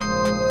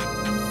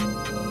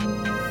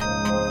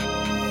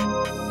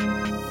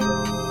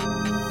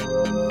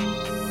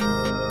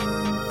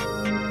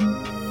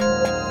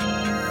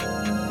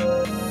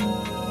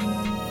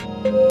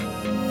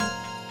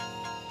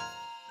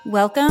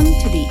Welcome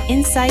to the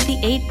Inside the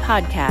Eight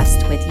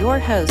podcast with your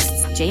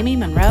hosts, Jamie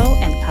Monroe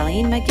and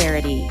Colleen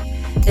McGarity.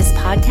 This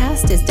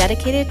podcast is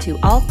dedicated to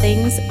all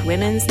things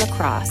women's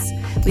lacrosse.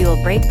 We will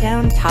break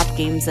down top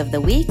games of the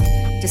week,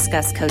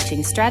 discuss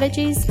coaching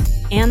strategies,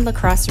 and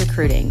lacrosse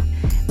recruiting.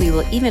 We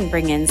will even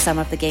bring in some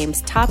of the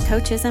game's top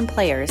coaches and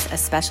players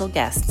as special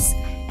guests.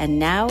 And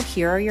now,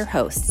 here are your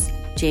hosts,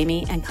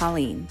 Jamie and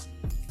Colleen.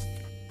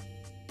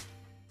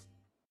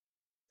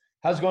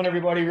 How's it going,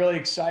 everybody? Really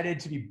excited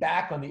to be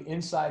back on the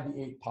Inside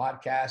the Eight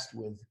podcast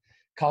with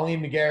Colleen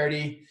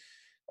McGarity.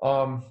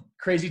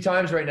 Crazy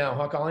times right now,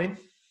 huh, Colleen?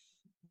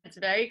 It's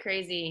very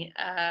crazy.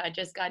 I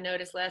just got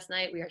notice last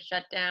night. We are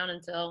shut down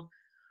until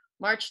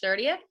March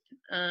 30th.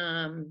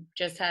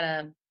 Just had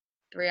a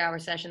 3-hour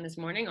session this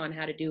morning on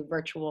how to do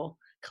virtual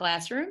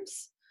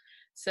classrooms.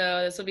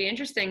 So this will be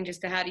interesting just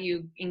to how do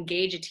you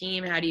engage a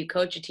team? How do you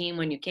coach a team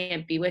when you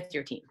can't be with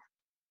your team?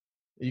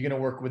 Are you going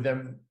to work with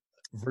them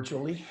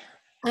virtually?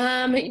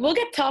 We'll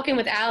get talking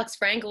with Alex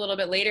Frank a little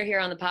bit later here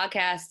on the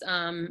podcast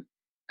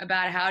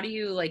about how do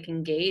you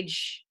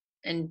engage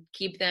and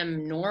keep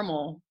them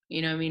normal,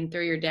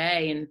 through your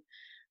day and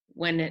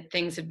when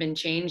things have been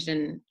changed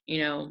and,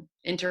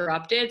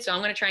 interrupted. So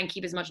I'm going to try and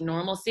keep as much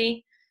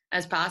normalcy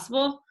as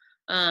possible.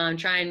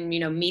 Try and,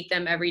 meet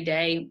them every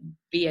day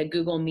via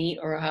Google Meet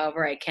or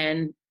however I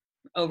can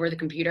over the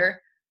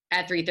computer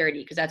at 3:30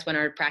 because that's when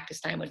our practice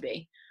time would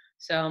be.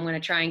 So I'm going to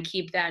try and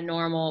keep that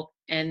normal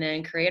and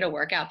then create a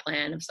workout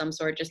plan of some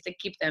sort just to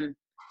keep them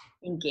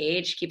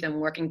engaged, keep them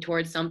working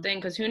towards something.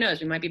 Because who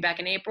knows, we might be back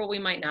in April, we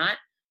might not.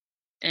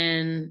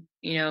 And,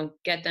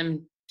 get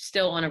them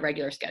still on a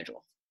regular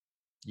schedule.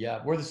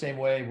 Yeah, we're the same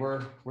way.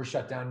 We're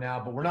shut down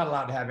now, but we're not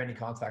allowed to have any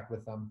contact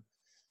with them.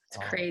 It's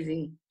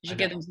crazy. You should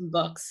give them some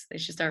books. They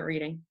should start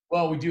reading.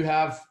 Well, we do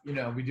have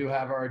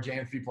our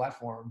JM3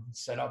 platform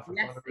set up. For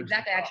yes,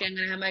 exactly. Actually, I'm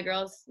going to have my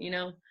girls,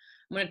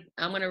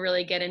 I'm going to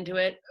really get into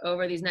it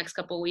over these next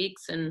couple of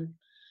weeks and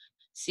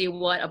see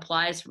what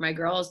applies for my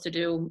girls to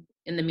do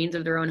in the means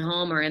of their own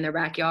home or in their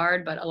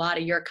backyard. But a lot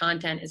of your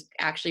content is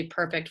actually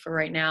perfect for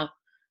right now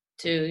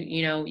to,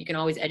 you can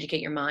always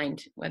educate your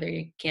mind, whether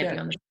you can't be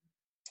on the.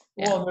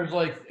 Well, there's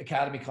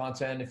academy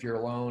content if you're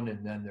alone.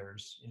 And then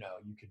there's,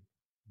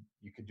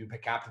 you could do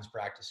captain's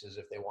practices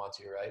if they want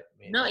to, right?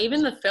 No,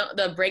 even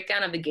the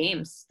breakdown of the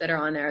games that are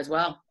on there as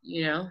well,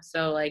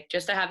 So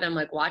just to have them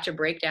watch a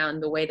breakdown,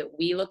 the way that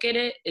we look at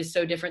it is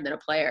so different than a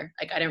player.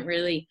 I didn't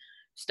really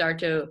start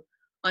to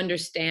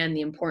understand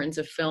the importance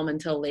of film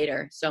until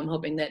later. So I'm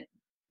hoping that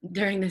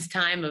during this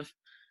time of,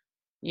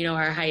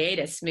 our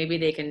hiatus, maybe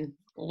they can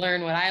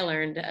learn what I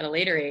learned at a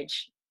later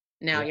age,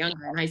 now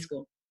younger in high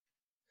school.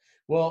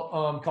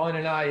 Well, Colleen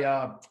and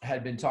I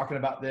had been talking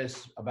about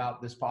this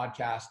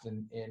podcast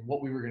and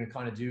what we were going to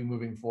kind of do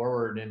moving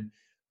forward. And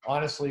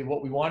honestly,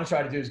 what we want to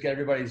try to do is get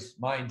everybody's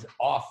mind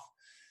off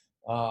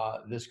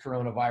this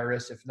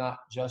coronavirus, if not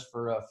just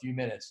for a few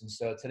minutes. And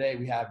so today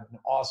we have an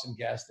awesome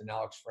guest in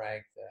Alex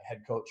Frank, the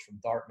head coach from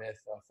Dartmouth,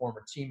 a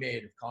former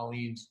teammate of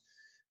Colleen's,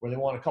 where they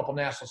won a couple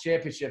national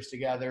championships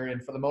together.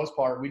 And for the most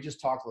part, we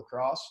just talk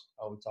lacrosse.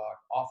 We talk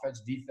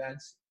offense,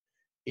 defense,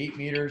 8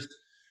 meters,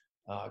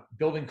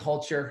 building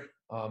culture.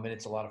 And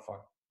it's a lot of fun.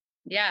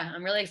 Yeah,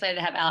 I'm really excited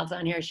to have Alex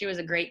on here. She was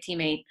a great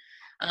teammate.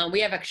 We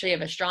have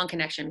a strong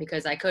connection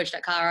because I coached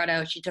at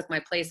Colorado. She took my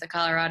place at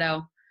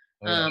Colorado.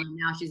 Now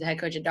she's the head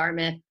coach at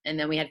Dartmouth. And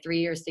then we had 3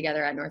 years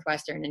together at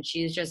Northwestern. And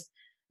she's just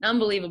an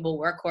unbelievable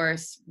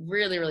workhorse,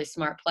 really, really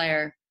smart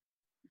player,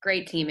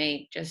 great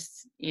teammate,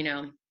 just,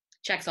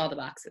 checks all the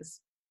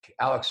boxes.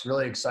 Alex,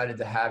 really excited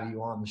to have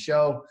you on the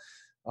show.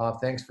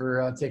 Thanks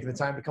for taking the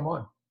time to come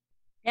on.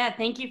 Yeah,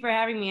 thank you for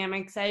having me. I'm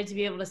excited to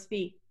be able to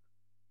speak.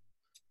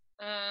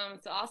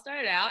 So I'll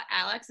start it out.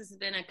 Alex, this has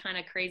been a kind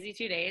of crazy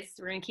 2 days.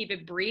 We're going to keep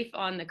it brief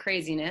on the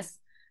craziness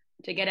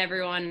to get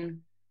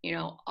everyone,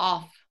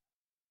 off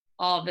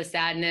all of the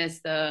sadness,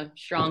 the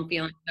strong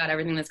feelings about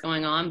everything that's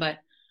going on. But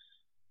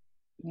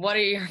what are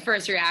your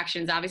first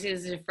reactions? Obviously,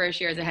 this is your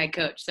first year as a head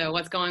coach. So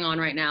what's going on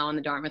right now in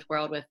the Dartmouth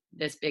world with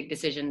this big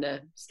decision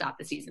to stop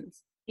the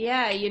seasons?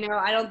 Yeah,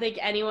 I don't think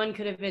anyone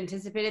could have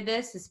anticipated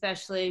this,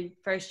 especially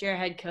first-year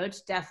head coach.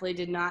 Definitely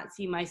did not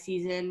see my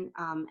season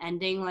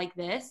ending like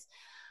this.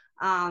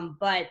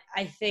 But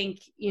I think,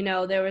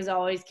 there was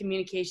always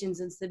communication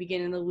since the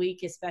beginning of the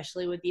week,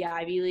 especially with the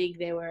Ivy League.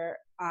 They were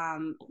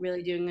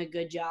really doing a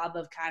good job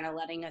of kind of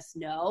letting us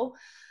know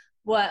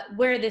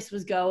where this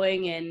was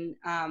going. And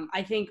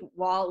I think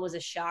while it was a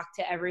shock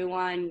to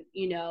everyone,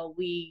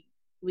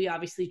 we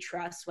obviously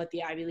trust what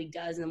the Ivy League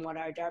does and what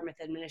our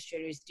Dartmouth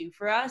administrators do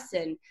for us.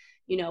 And,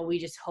 we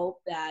just hope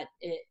that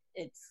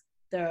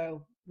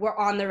we're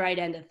on the right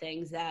end of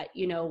things, that,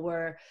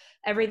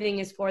 everything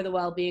is for the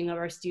well-being of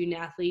our student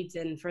athletes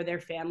and for their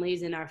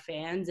families and our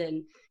fans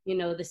and,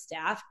 the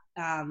staff.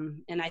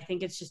 And I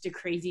think it's just a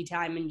crazy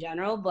time in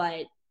general,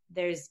 but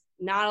there's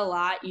not a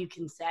lot you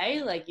can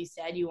say. Like you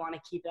said, you want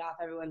to keep it off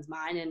everyone's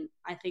mind. And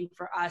I think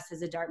for us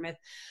as a Dartmouth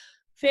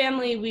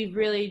family, we've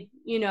really,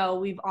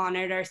 we've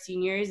honored our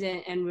seniors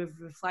and we've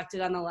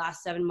reflected on the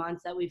last 7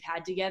 months that we've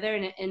had together.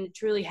 And it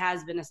truly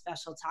has been a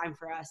special time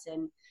for us.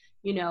 And,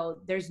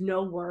 there's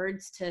no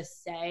words to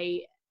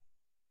say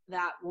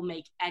that will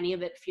make any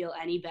of it feel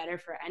any better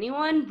for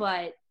anyone.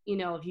 But,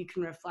 if you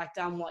can reflect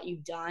on what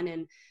you've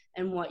done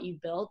and what you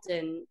built,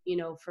 and,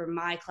 for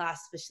my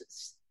class,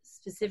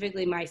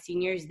 specifically my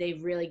seniors,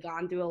 they've really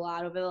gone through a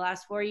lot over the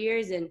last 4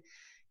 years. And,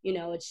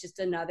 it's just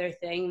another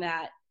thing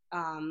that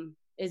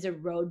is a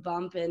road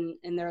bump in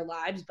their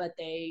lives, but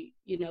they,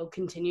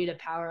 continue to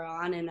power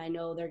on. And I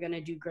know they're going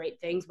to do great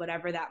things,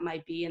 whatever that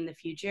might be in the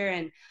future.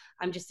 And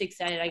I'm just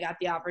excited I got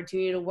the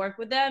opportunity to work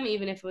with them,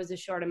 even if it was a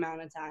short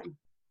amount of time.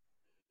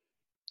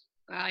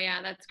 Wow.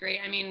 Yeah, that's great.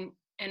 I mean,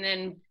 and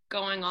then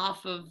going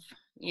off of,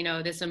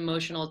 this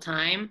emotional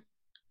time,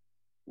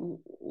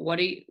 what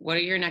are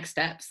your next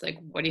steps? Like,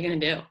 what are you going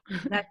to do?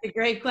 That's a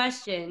great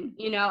question.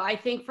 I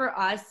think for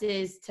us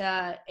is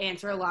to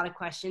answer a lot of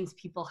questions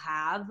people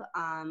have.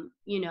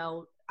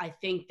 I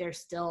think there's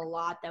still a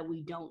lot that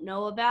we don't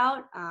know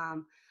about.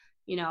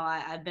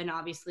 I've been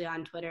obviously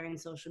on Twitter and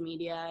social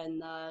media, and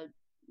the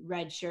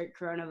red shirt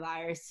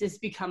coronavirus has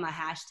become a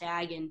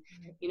hashtag. And,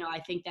 I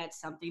think that's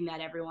something that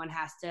everyone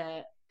has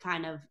to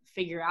kind of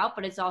figure out,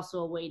 but it's also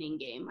a waiting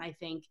game. I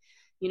think,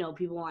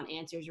 people want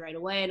answers right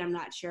away, and I'm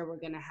not sure we're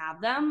going to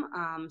have them.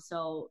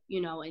 So,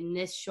 in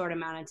this short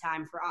amount of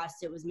time for us,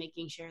 it was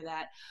making sure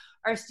that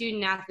our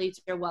student athletes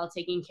are well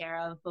taken care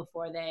of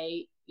before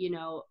they,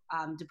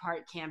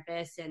 depart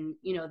campus, and,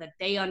 that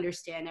they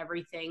understand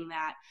everything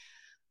that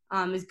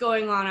is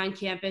going on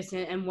campus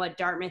and what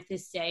Dartmouth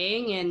is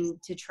saying, and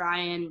to try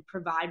and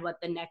provide what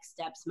the next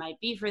steps might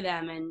be for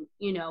them. And,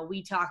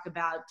 we talk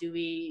about, do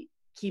we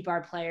keep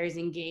our players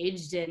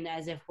engaged and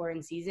as if we're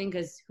in season,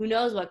 because who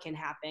knows what can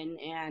happen.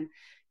 And,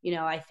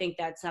 I think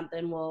that's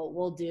something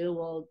we'll do.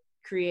 We'll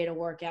create a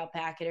workout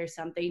packet or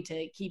something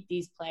to keep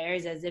these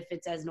players as if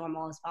it's as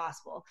normal as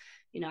possible.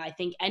 I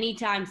think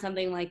anytime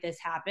something like this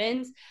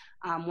happens,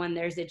 when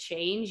there's a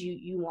change,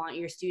 you want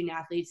your student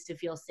athletes to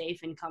feel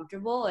safe and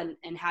comfortable.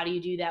 And how do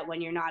you do that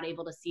when you're not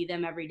able to see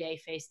them every day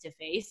face to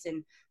face?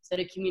 And so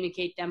to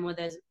communicate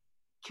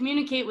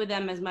with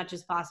them as much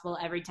as possible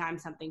every time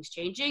something's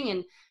changing,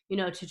 and,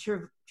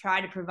 to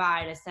try to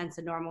provide a sense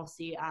of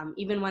normalcy,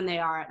 even when they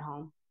are at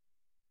home.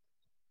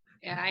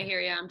 Yeah, I hear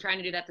you. I'm trying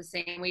to do that the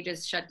same. We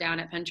just shut down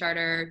at Penn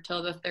Charter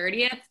till the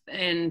 30th,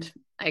 and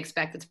I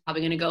expect it's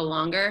probably going to go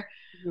longer.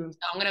 Mm-hmm. So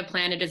I'm going to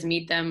plan to just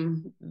meet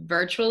them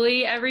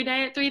virtually every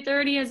day at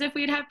 3:30 as if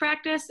we'd have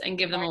practice, and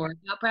give them a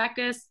workout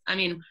packet,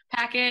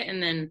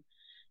 and then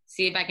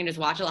see if I can just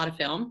watch a lot of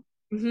film.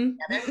 Mm-hmm.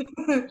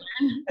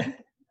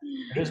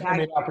 There's going to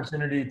be an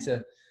opportunity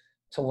to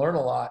learn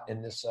a lot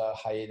in this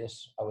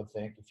hiatus, I would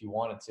think, if you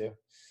wanted to.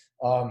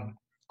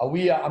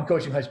 I'm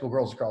coaching high school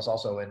girls lacrosse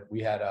also, and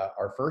we had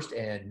our first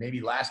and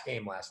maybe last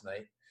game last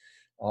night.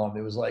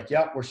 It was like,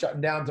 yep, we're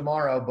shutting down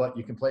tomorrow, but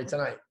you can play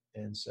tonight.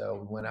 And so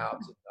we went out.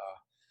 And,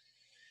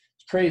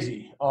 it's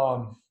crazy.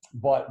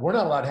 But we're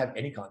not allowed to have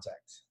any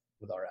contact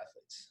with our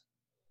athletes.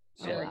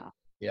 So,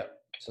 yeah.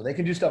 So they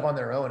can do stuff on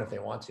their own if they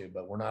want to,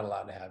 but we're not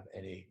allowed to have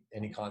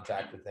any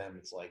contact with them.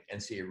 It's like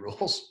NCAA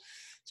rules.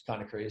 It's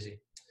kind of crazy.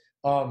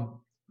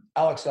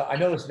 Alex, I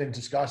know this has been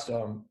discussed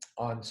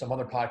on some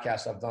other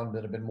podcasts I've done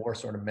that have been more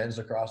sort of men's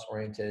lacrosse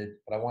oriented,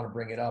 but I want to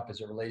bring it up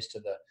as it relates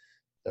to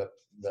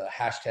the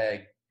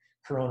hashtag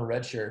Corona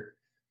Redshirt.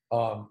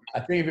 I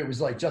think if it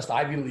was like just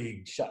Ivy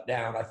League shut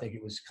down, I think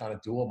it was kind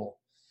of doable.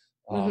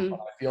 But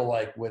I feel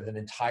like with an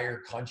entire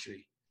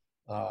country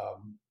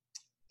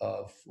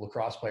of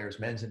lacrosse players,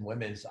 men's and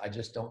women's, I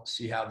just don't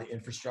see how the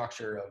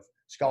infrastructure of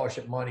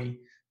scholarship money,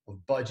 of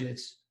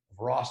budgets,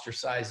 of roster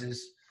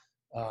sizes,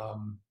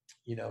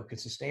 could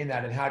sustain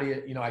that. And how do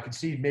you, I could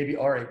see maybe,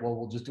 all right, well,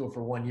 we'll just do it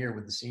for 1 year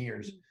with the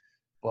seniors.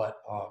 But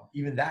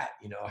even that,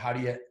 how do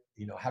you,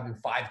 having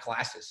 5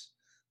 classes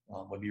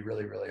would be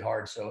really, really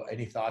hard. So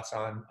any thoughts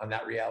on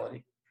that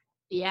reality?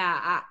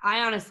 Yeah, I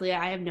honestly,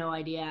 I have no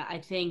idea. I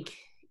think,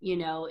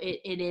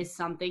 it is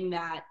something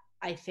that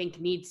I think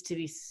needs to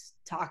be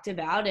talked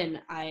about.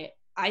 And I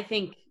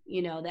think, the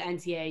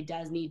NCAA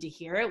does need to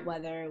hear it,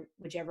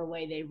 whichever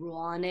way they rule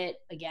on it.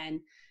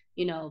 Again,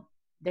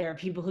 there are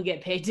people who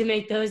get paid to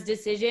make those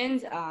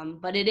decisions,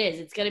 but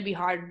it's going to be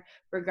hard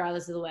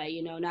regardless of the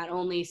way, not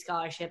only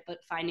scholarship, but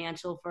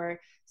financial for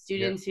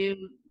students who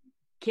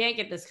can't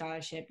get the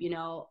scholarship.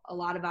 A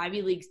lot of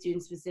Ivy League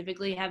students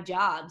specifically have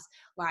jobs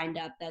lined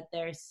up that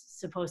they're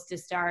supposed to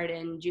start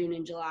in June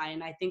and July.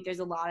 And I think there's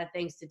a lot of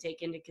things to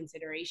take into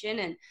consideration.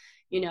 And,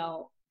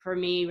 for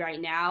me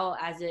right now,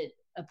 as it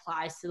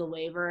applies to the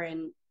waiver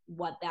and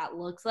what that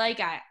looks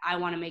like, I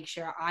want to make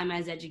sure I'm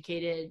as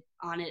educated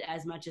on it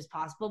as much as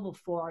possible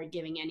before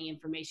giving any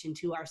information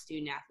to our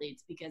student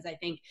athletes, because I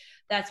think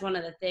that's one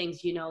of the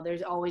things,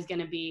 there's always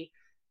going to be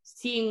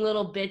seeing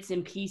little bits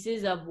and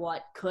pieces of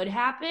what could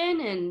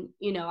happen. And,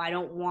 I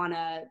don't want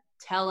to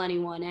tell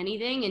anyone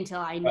anything until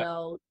I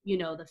know,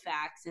 the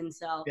facts. And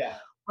so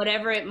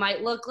whatever it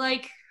might look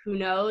like, who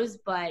knows,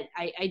 but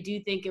I do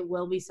think it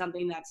will be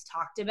something that's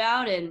talked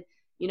about. And,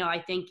 I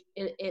think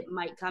it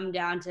might come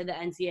down to the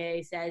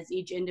NCAA says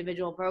each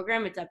individual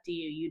program, it's up to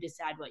you. You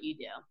decide what you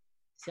do.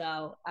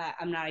 So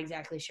I'm not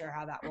exactly sure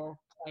how that will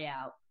play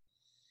out.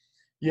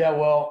 Yeah,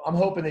 well, I'm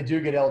hoping they do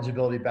get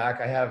eligibility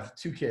back. I have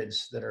 2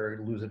 kids that are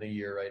losing a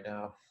year right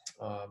now.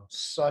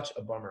 Such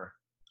a bummer.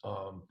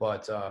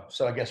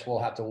 So I guess we'll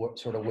have to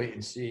sort of wait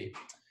and see.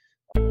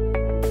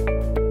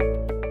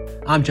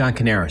 I'm John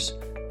Canaris,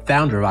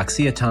 founder of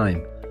Axia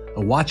Time,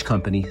 a watch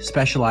company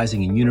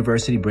specializing in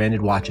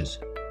university-branded watches.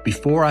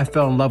 Before I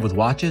fell in love with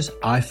watches,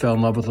 I fell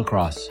in love with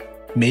lacrosse.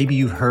 Maybe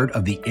you've heard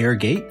of the Air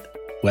Gate?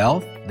 Well,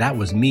 that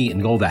was me in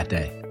goal that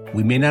day.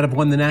 We may not have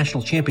won the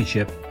national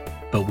championship,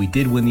 but we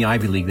did win the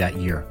Ivy League that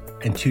year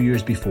and 2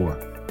 years before.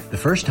 The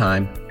first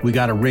time, we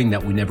got a ring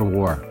that we never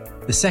wore.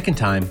 The second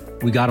time,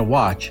 we got a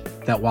watch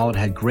that, while it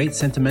had great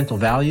sentimental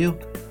value,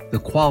 the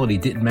quality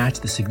didn't match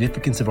the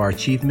significance of our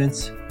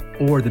achievements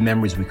or the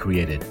memories we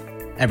created.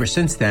 Ever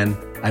since then,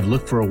 I've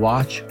looked for a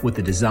watch with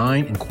the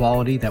design and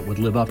quality that would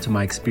live up to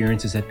my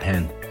experiences at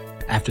Penn.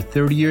 After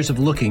 30 years of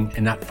looking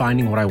and not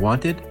finding what I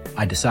wanted,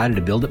 I decided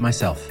to build it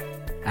myself.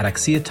 At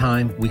Axia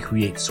Time, we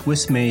create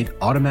Swiss-made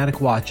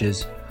automatic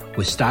watches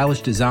with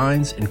stylish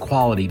designs and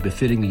quality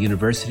befitting the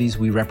universities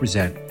we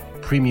represent.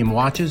 Premium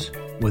watches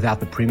without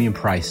the premium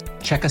price.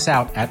 Check us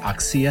out at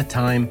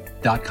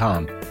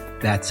axiatime.com.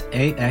 That's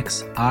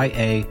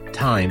AXIA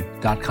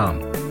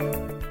time.com.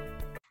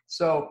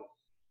 So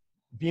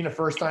being a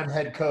first-time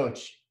head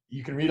coach,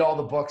 you can read all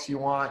the books you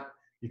want.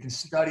 You can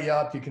study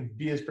up. You can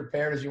be as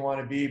prepared as you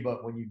want to be. But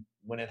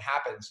when it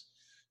happens,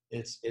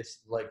 it's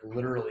like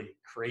literally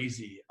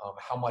crazy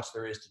how much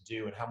there is to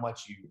do and how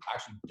much you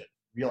actually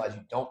realize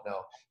you don't know.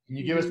 Can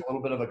you give us a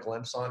little bit of a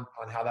glimpse on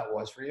how that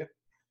was for you?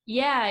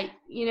 Yeah,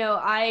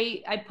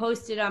 I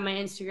posted on my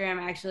Instagram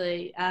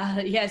actually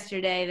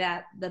yesterday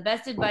that the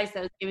best advice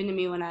that was given to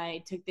me when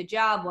I took the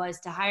job was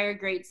to hire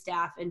great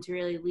staff and to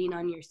really lean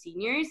on your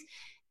seniors.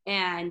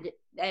 And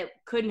it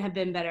couldn't have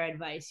been better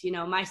advice.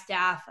 My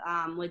staff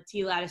with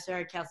T.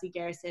 Ladisor, Kelsey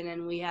Garrison,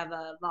 and we have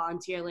a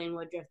volunteer, Lane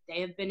Woodruff, they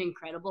have been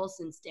incredible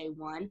since day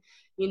one.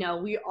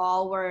 We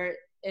all were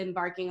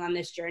embarking on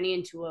this journey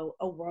into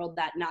a world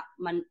that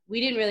we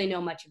didn't really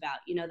know much about.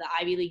 The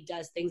Ivy League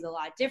does things a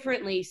lot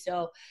differently.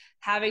 So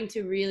having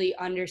to really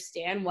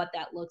understand what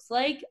that looks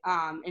like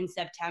in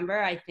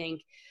September, I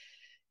think,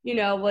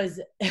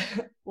 was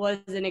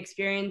an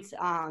experience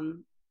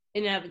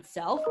in and of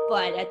itself.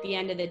 But at the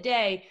end of the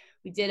day,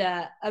 we did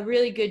a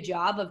really good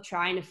job of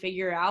trying to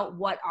figure out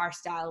what our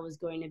style was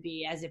going to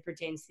be as it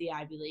pertains to the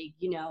Ivy League.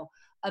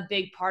 A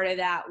big part of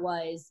that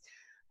was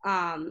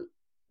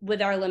with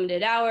our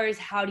limited hours,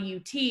 how do you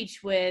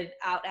teach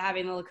without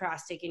having the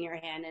lacrosse stick in your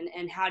hand?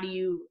 And how do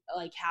you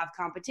have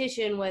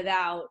competition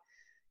without,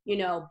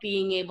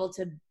 being able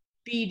to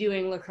be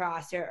doing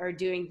lacrosse or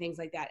doing things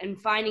like that, and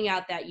finding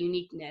out that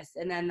uniqueness.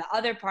 And then the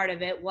other part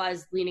of it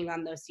was leaning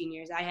on those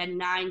seniors. I had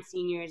 9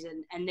 seniors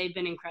and they've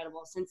been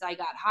incredible. Since I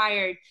got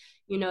hired,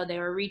 they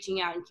were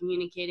reaching out and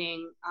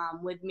communicating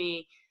with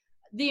me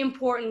the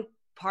important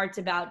parts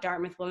about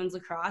Dartmouth women's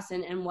lacrosse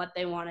and what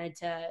they wanted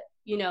to,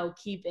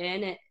 keep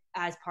in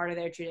as part of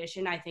their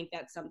tradition. I think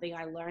that's something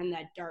I learned,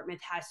 that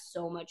Dartmouth has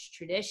so much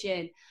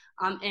tradition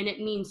and it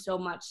means so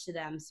much to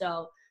them.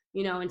 So,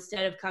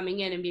 instead of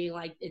coming in and being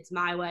like, it's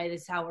my way,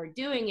 this is how we're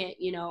doing it,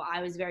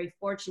 I was very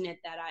fortunate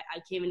that I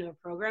came into a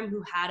program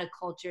who had a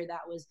culture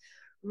that was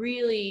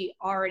really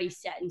already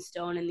set in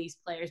stone and these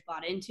players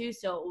bought into.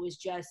 So it was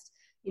just,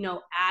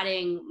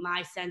 adding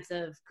my sense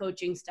of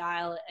coaching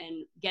style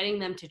and getting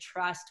them to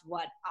trust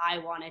what I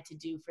wanted to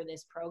do for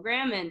this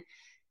program. And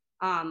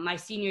my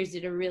seniors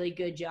did a really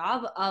good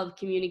job of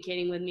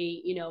communicating with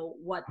me,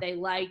 what they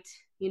liked,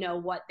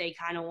 what they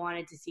kind of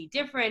wanted to see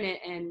different.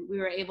 And we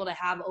were able to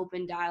have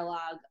open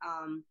dialogue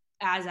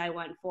as I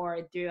went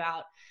forward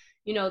throughout,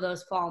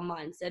 those fall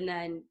months. And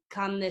then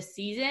come this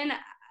season,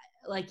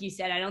 like you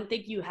said, I don't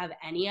think you have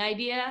any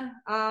idea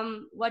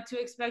what to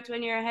expect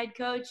when you're a head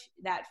coach.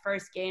 That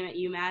first game at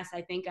UMass,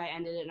 I think I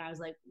ended it and I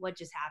was like, what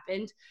just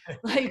happened?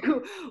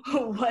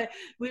 What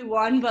we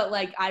won, but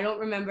I don't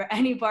remember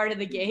any part of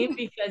the game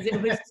because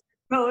it was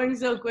going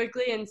so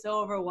quickly and so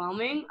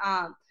overwhelming.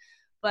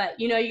 But,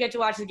 you get to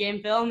watch the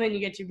game film and you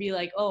get to be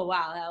like, oh,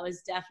 wow, that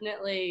was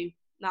definitely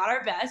not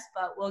our best,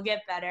 but we'll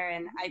get better.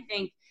 And I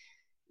think,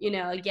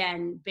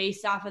 again,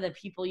 based off of the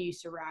people you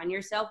surround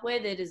yourself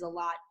with, it is a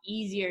lot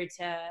easier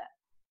to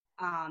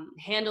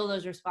handle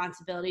those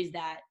responsibilities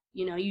that,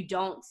 you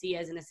don't see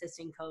as an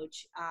assistant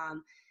coach.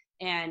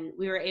 And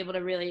we were able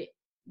to really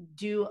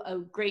do a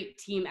great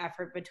team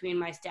effort between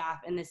my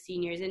staff and the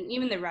seniors and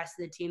even the rest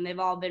of the team. They've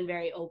all been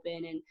very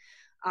open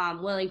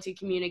and willing to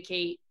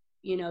communicate,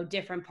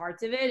 different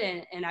parts of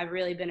it. And I've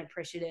really been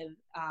appreciative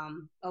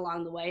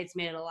along the way. It's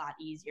made it a lot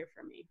easier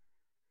for me.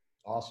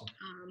 Awesome.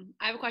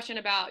 I have a question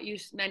about, you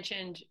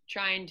mentioned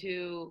trying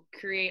to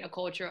create a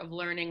culture of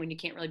learning when you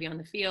can't really be on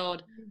the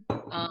field,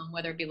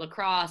 whether it be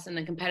lacrosse and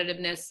the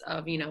competitiveness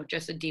of,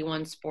 just a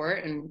D1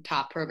 sport and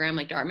top program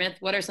like Dartmouth.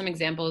 What are some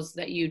examples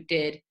that you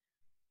did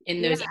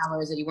in those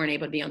hours that you weren't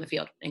able to be on the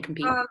field and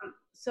compete?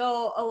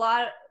 So a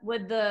lot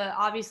with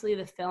obviously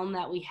the film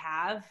that we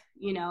have,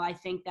 I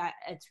think that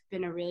it's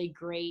been a really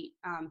great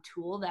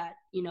tool that,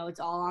 it's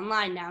all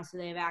online now, so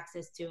they have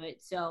access to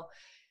it. So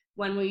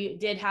when we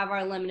did have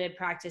our limited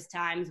practice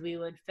times, we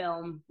would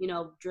film,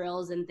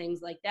 drills and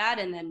things like that,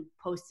 and then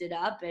post it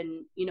up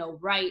and,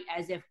 write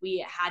as if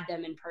we had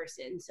them in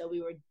person. So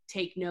we would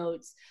take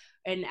notes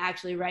and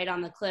actually write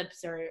on the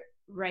clips or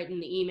write in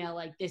the email,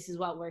 like, this is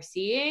what we're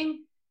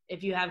seeing.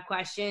 If you have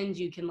questions,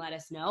 you can let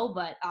us know,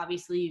 but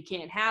obviously you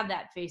can't have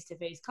that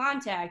face-to-face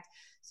contact.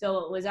 So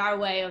it was our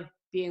way of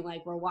being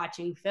like, we're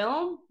watching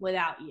film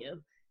without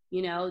you.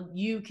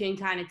 You can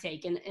kind of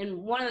take, and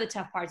one of the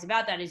tough parts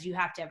about that is you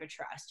have to have a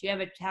trust. You have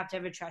to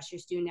have a trust your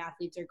student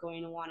athletes are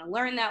going to want to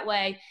learn that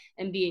way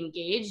and be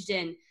engaged.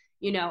 And,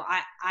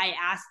 I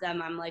asked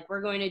them, I'm like,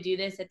 we're going to do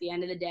this at the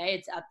end of the day.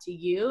 It's up to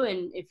you.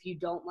 And if you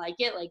don't like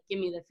it, like, give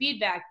me the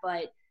feedback.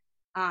 But,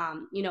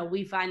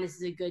 we find this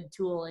is a good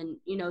tool, and,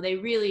 they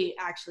really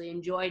actually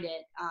enjoyed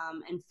it,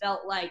 and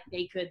felt like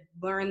they could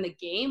learn the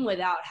game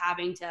without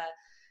having to,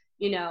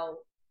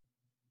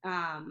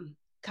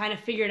 kind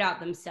of figure it out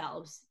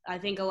themselves. I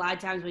think a lot of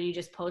times when you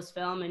just post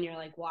film and you're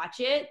like,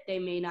 watch it, they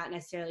may not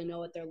necessarily know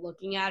what they're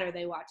looking at, or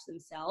they watch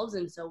themselves.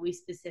 And so we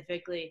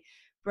specifically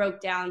broke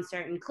down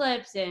certain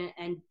clips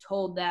and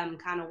told them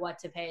kind of what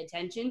to pay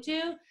attention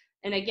to.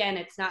 And again,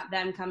 it's not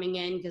them coming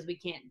in because we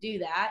can't do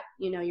that.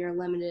 You're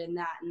limited in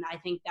that. And I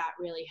think that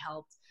really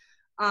helped.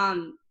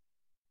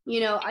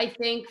 I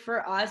think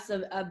for us,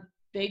 a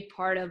big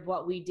part of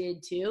what we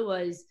did too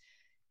was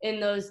in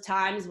those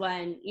times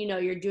when,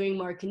 you're doing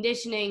more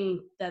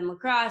conditioning than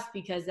lacrosse,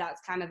 because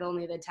that's kind of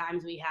only the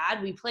times we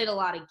had. We played a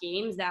lot of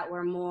games that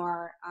were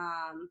more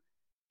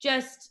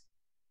just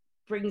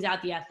brings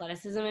out the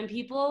athleticism in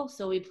people.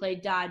 So we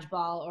played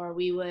dodgeball, or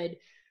we would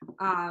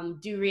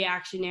do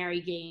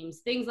reactionary games,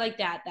 things like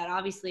that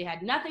obviously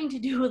had nothing to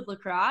do with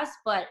lacrosse,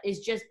 but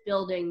is just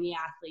building the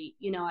athlete.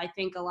 I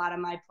think a lot of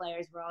my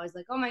players were always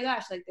like, oh my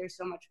gosh, like, there's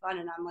so much fun.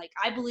 And I'm like,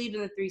 I believe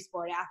in the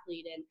 3-sport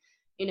athlete. And,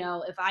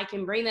 if I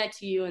can bring that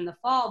to you in the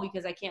fall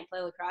because I can't play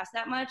lacrosse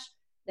that much,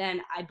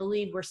 then I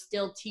believe we're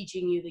still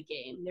teaching you the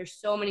game. There's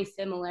so many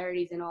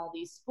similarities in all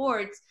these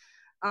sports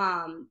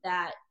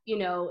that,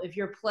 if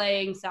you're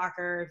playing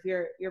soccer,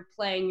 if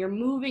you're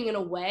moving in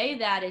a way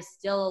that is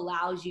still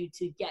allows you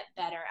to get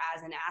better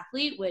as an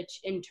athlete,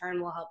 which in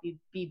turn will help you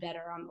be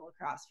better on the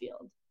lacrosse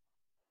field.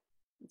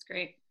 That's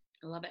great.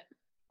 I love it.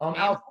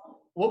 Alex,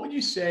 what would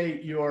you say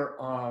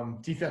your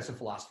defensive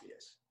philosophy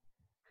is?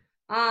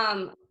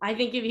 I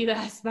think if you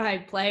ask my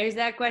players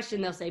that question,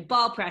 they'll say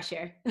ball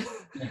pressure.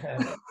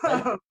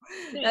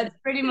 That's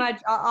pretty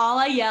much all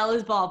I yell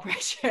is ball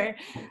pressure.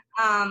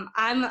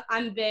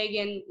 I'm big,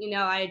 and,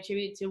 I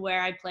attribute to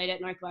where I played at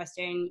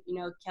Northwestern.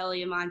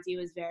 Kelly Amonte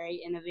was very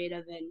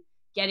innovative in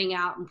getting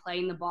out and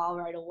playing the ball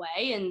right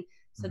away. And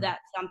so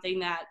that's something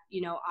that,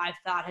 I've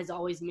thought has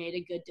always made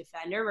a good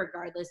defender,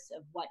 regardless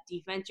of what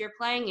defense you're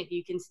playing. If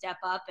you can step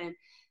up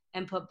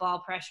and put ball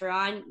pressure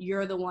on,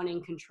 you're the one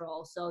in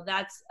control. So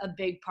that's a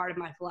big part of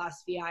my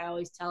philosophy. I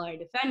always tell our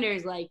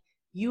defenders, like,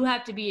 you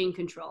have to be in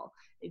control.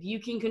 If you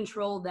can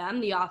control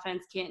them, the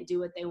offense can't do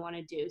what they want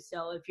to do.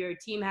 So if your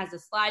team has a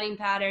sliding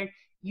pattern,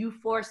 you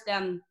force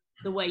them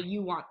the way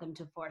you want them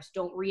to force.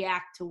 Don't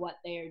react to what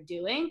they are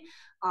doing.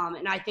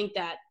 And I think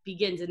that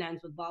begins and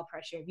ends with ball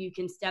pressure. If you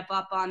can step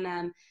up on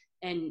them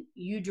and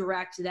you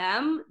direct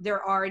them,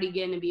 they're already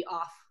going to be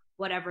off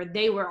whatever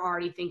they were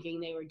already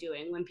thinking they were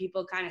doing. When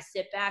people kind of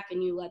sit back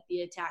and you let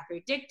the attacker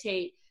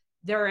dictate,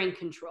 they're in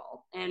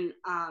control. And,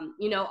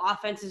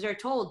 offenses are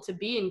told to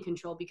be in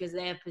control because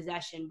they have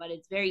possession, but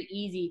it's very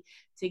easy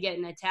to get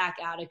an attack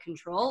out of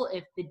control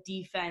if the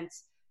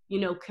defense,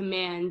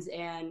 commands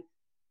and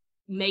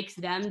makes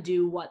them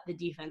do what the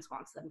defense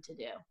wants them to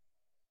do.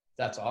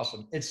 That's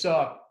awesome. It's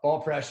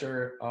ball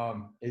pressure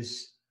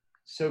is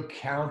so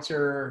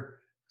counter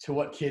to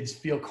what kids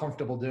feel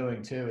comfortable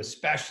doing too,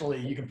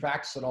 especially you can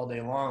practice it all day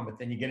long, but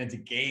then you get into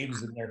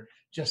games and they're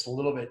just a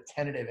little bit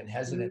tentative and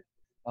hesitant.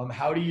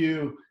 How do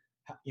you,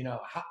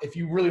 if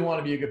you really want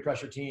to be a good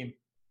pressure team,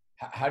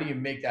 how do you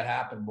make that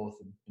happen both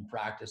in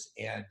practice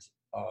and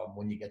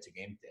when you get to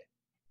game day?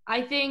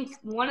 I think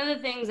one of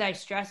the things I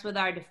stress with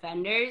our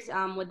defenders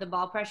with the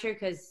ball pressure,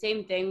 because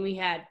same thing, we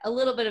had a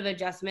little bit of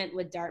adjustment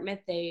with Dartmouth.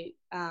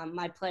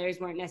 My players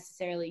weren't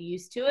necessarily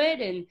used to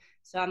it. And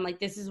so I'm like,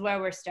 this is where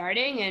we're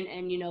starting.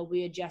 And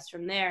we adjust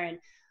from there. And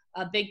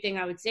a big thing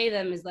I would say to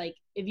them is like,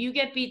 if you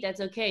get beat,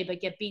 that's okay,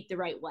 but get beat the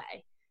right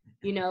way.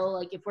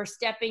 Like if we're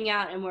stepping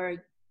out and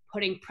we're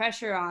putting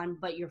pressure on,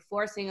 but you're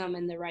forcing them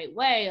in the right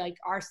way, like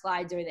our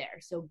slides are there.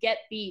 So get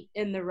beat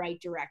in the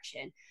right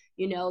direction.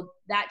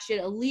 That should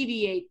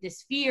alleviate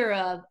this fear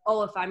of,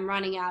 oh, if I'm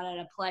running out at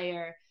a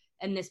player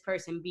and this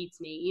person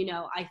beats me,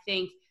 I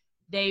think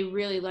they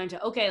really learn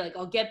to, okay, like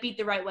I'll get beat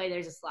the right way,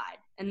 there's a slide.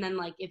 And then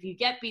like, if you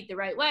get beat the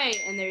right way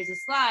and there's a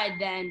slide,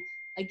 then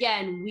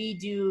again, we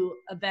do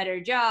a better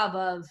job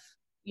of,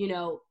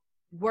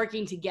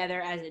 working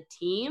together as a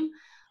team.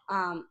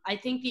 I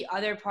think the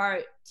other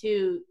part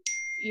too,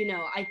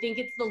 I think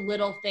it's the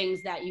little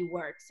things that you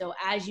work. So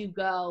as you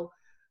go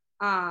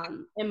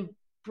and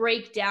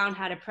break down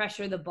how to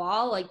pressure the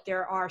ball, like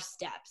there are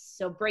steps.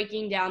 So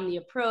breaking down the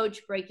approach,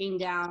 breaking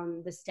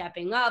down the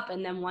stepping up,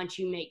 and then once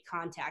you make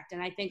contact.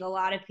 And I think a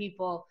lot of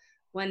people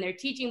when they're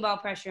teaching ball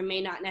pressure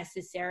may not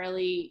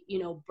necessarily,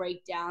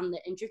 break down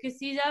the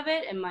intricacies of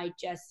it, and might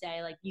just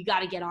say like, you got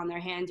to get on their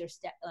hands or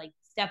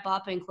step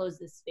up and close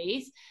the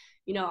space.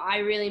 I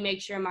really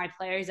make sure my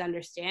players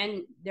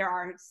understand there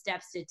are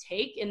steps to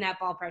take in that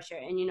ball pressure.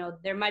 And,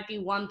 there might be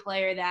one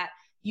player that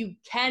you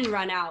can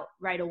run out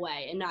right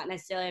away and not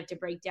necessarily have to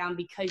break down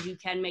because you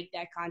can make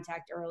that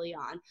contact early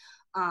on.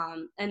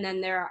 And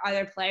then there are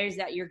other players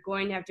that you're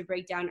going to have to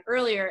break down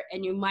earlier,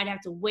 and you might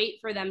have to wait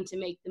for them to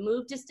make the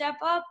move to step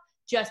up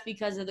just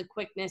because of the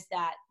quickness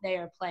that they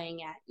are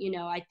playing at.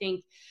 I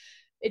think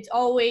it's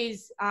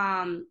always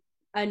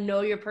a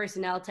know your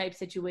personnel type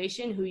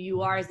situation, who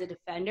you are as a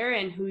defender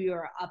and who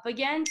you're up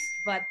against.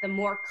 But the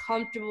more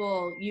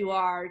comfortable you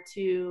are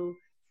to,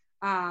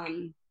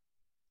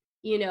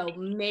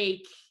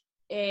 make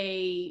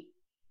a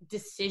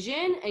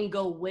decision and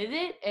go with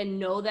it and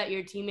know that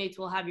your teammates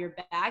will have your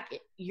back,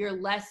 you're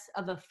less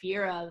of a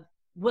fear of,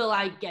 will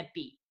I get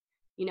beat?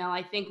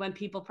 I think when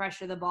people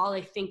pressure the ball,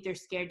 they think they're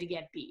scared to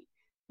get beat.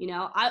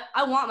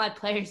 I want my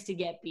players to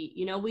get beat.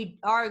 We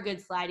are a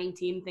good sliding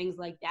team, things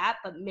like that,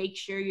 but make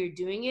sure you're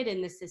doing it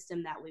in the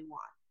system that we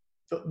want.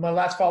 So my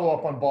last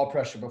follow-up on ball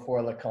pressure before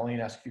I let Colleen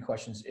ask a few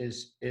questions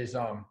is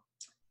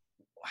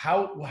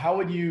how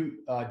would you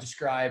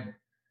describe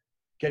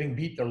getting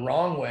beat the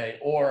wrong way?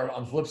 Or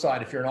on the flip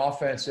side, if you're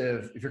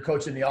if you're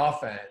coaching the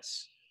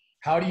offense,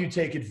 how do you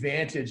take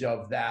advantage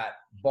of that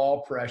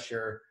ball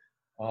pressure?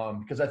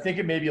 Because I think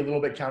it may be a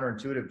little bit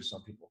counterintuitive to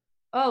some people.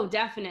 Oh,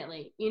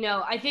 definitely.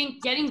 I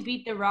think getting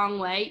beat the wrong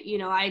way,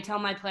 I tell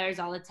my players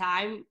all the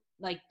time,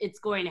 like, it's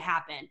going to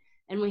happen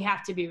and we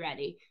have to be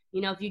ready.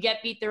 If you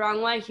get beat the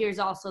wrong way, here's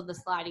also the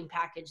sliding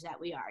package that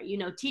we are,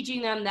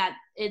 teaching them that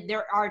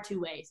there are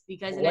two ways.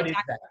 Because what is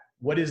that?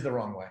 What is the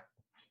wrong way?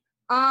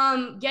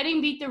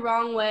 Getting beat the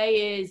wrong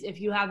way is if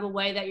you have a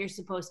way that you're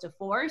supposed to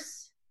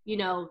force,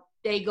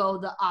 they go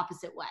the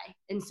opposite way.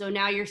 And so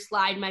now your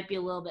slide might be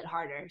a little bit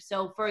harder.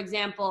 So for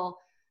example,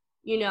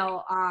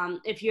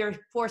 if you're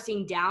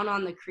forcing down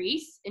on the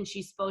crease and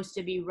she's supposed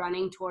to be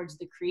running towards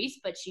the crease,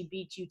 but she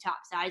beats you top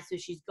side, so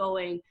she's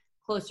going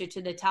closer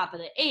to the top of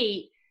the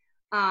 8,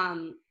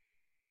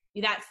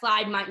 that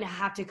slide might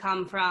have to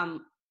come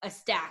from a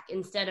stack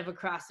instead of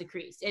across the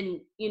crease.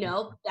 And,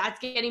 that's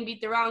getting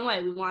beat the wrong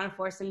way. We want to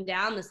force them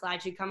down. The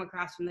slide should come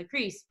across from the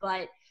crease.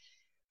 But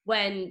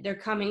when they're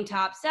coming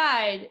top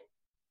side,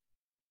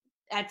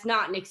 that's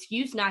not an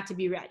excuse not to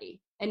be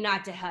ready and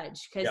not to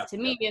hedge. Because to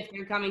me, if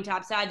they're coming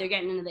top side, they're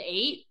getting into the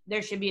 8,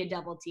 there should be a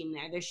double team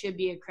there. There should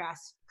be a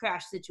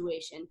crash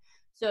situation.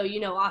 So,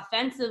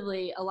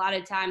 offensively, a lot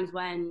of times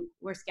when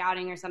we're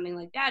scouting or something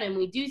like that, and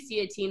we do see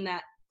a team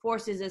that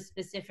forces a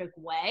specific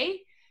way,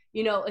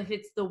 if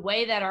it's the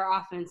way that our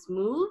offense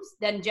moves,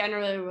 then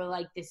generally we're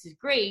like, this is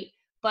great,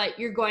 but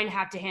you're going to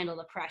have to handle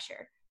the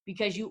pressure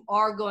because you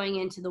are going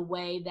into the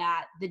way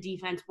that the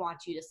defense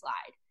wants you to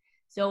slide.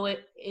 So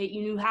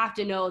you have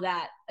to know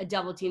that a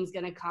double team is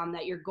going to come,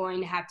 that you're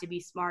going to have to be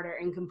smarter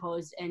and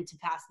composed and to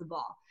pass the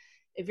ball.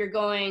 If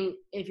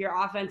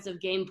your offensive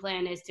game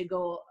plan is to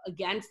go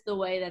against the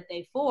way that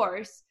they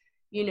force,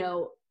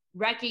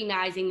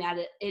 recognizing that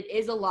it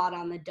is a lot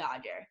on the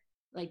dodger.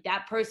 Like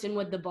that person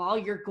with the ball,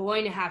 you're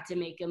going to have to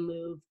make a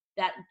move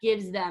that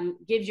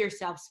gives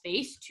yourself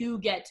space to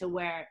get to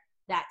where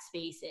that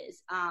space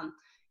is.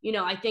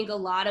 I think a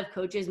lot of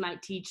coaches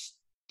might teach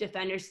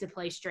defenders to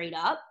play straight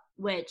up,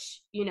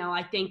 which,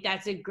 I think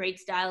that's a great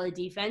style of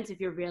defense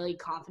if you're really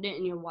confident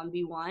in your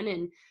 1v1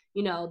 and,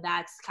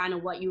 that's kind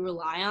of what you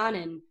rely on.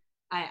 And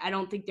I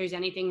don't think there's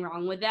anything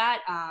wrong with that.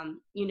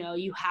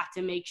 You have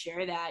to make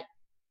sure that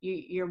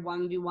your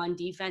 1v1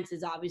 defense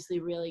is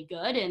obviously really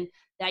good and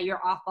that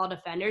your off-ball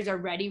defenders are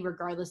ready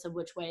regardless of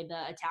which way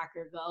the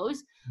attacker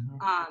goes.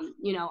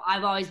 Mm-hmm.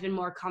 I've always been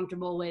more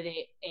comfortable with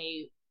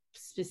a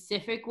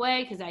specific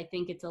way because I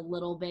think it's a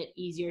little bit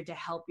easier to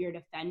help your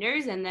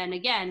defenders. And then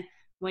again,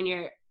 when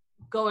you're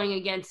going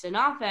against an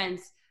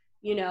offense,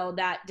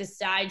 that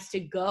decides to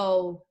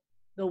go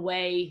the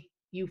way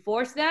you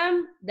force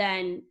them,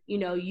 then,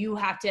 you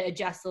have to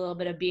adjust a little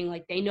bit of being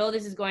like, they know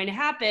this is going to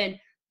happen.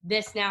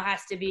 This now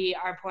has to be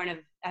our point of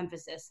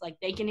emphasis. Like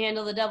they can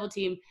handle the double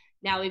team.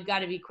 Now we've got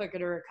to be quicker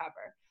to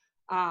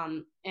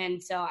recover.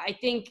 And so I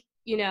think,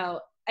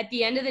 at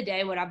the end of the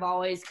day, what I've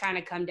always kind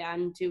of come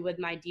down to with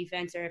my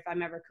defense, or if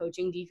I'm ever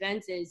coaching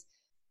defense, is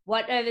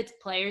what are the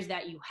players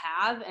that you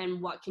have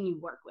and what can you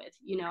work with?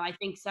 I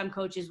think some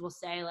coaches will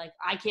say like,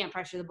 I can't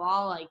pressure the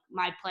ball. Like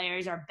my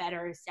players are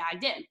better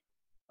sagged in.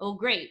 Oh,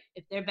 great.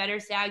 If they're better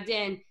sagged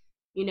in,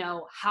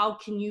 how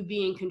can you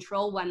be in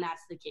control when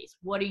that's the case?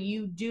 What are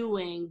you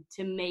doing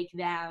to make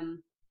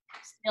them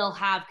still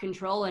have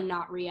control and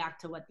not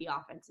react to what the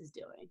offense is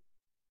doing?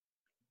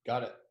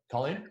 Got it.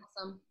 Colleen?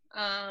 Awesome.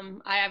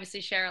 I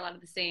obviously share a lot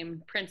of the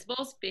same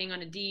principles, being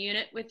on a D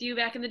unit with you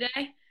back in the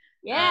day.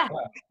 Yeah.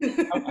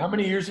 How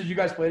many years did you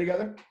guys play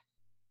together?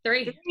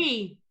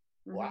 3.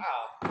 Wow.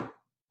 Awesome.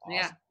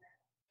 Yeah.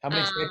 How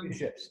many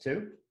championships?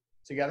 2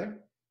 together?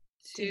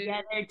 2.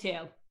 Together 2.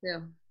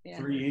 2. Yeah.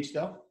 3 each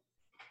though?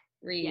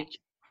 3 each.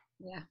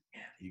 Yeah.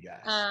 You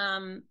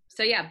guys.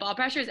 So yeah, ball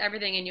pressure is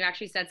everything. And you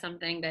actually said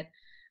something that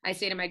I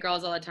say to my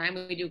girls all the time.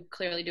 We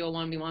clearly do a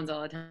 1v1s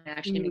all the time. I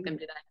actually make them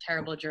do that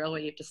terrible drill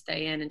where you have to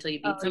stay in until you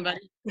beat somebody.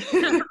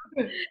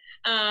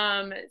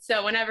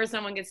 So whenever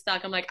someone gets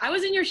stuck, I'm like, I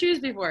was in your shoes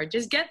before,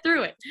 just get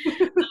through it.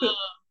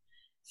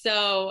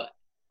 So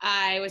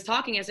I was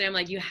talking yesterday, I'm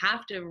like, you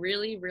have to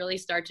really, really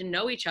start to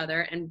know each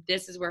other. And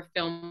this is where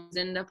film comes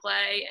into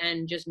play,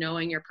 and just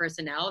knowing your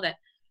personnel. That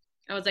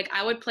I was like,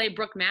 I would play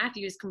Brooke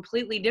Matthews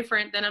completely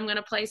different than I'm going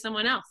to play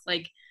someone else.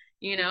 Like,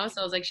 you know,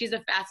 so I was like, she's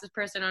the fastest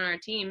person on our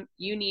team.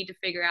 You need to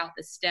figure out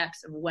the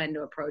steps of when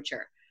to approach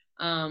her.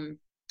 And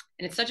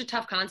it's such a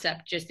tough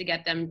concept just to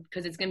get them,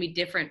 because it's going to be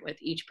different with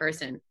each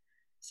person.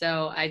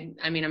 So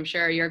I mean, I'm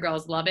sure your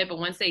girls love it, but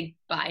once they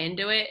buy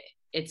into it,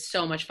 it's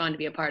so much fun to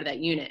be a part of that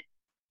unit.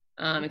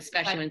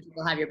 Especially when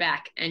people have your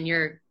back, and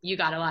you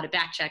got a lot of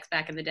back checks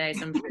back in the day.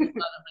 So I'm sure you love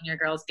it when your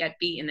girls get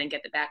beat and then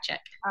get the back check.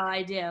 Oh,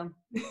 I do.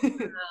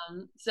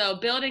 So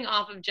building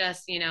off of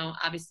just, you know,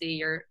 obviously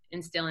you're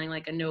instilling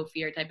like a no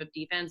fear type of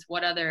defense.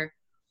 What other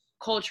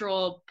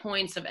cultural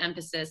points of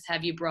emphasis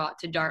have you brought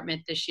to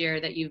Dartmouth this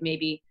year that you've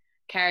maybe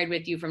carried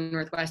with you from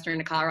Northwestern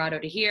to Colorado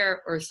to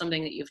here, or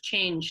something that you've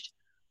changed?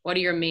 What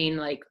are your main,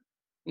 like,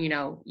 you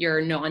know,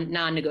 your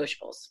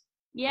non-negotiables?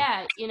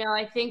 Yeah, you know,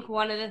 I think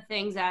one of the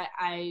things that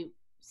I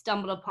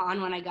stumbled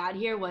upon when I got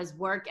here was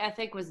work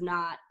ethic was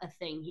not a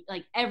thing.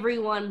 Like,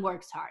 everyone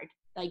works hard.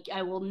 Like,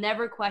 I will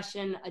never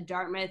question a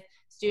Dartmouth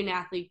student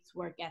athlete's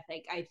work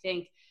ethic. I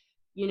think,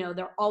 you know,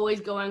 they're always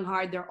going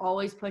hard. They're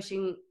always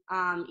pushing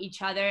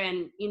each other.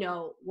 And, you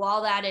know,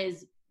 while that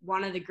is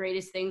one of the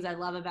greatest things I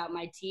love about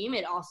my team,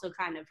 it also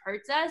kind of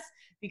hurts us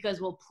because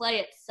we'll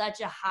play at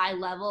such a high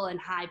level and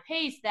high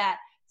pace that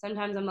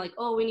sometimes I'm like,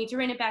 oh, we need to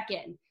rein it back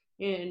in.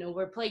 You know,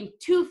 we're playing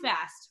too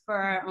fast for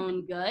our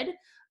own good.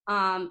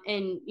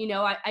 And, you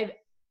know,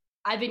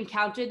 I've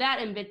encountered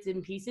that in bits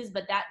and pieces,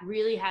 but that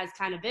really has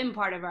kind of been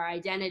part of our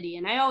identity.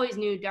 And I always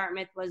knew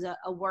Dartmouth was a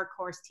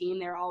workhorse team.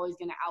 They're always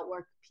going to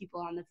outwork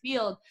people on the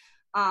field.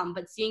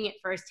 But seeing it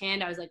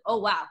firsthand, I was like, oh,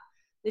 wow,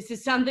 this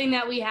is something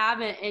that we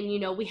have. And, you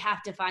know, we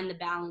have to find the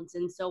balance.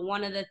 And so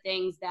one of the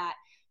things that,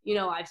 you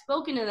know, I've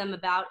spoken to them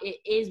about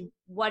is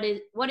what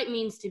it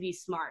means to be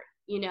smart.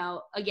 You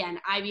know, again,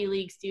 Ivy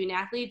League student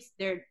athletes,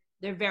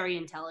 they're very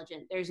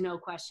intelligent. There's no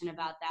question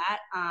about that.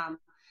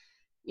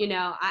 You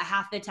know,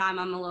 half the time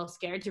I'm a little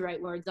scared to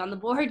write words on the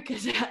board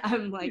because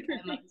I'm like,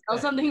 I might spell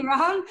something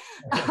wrong.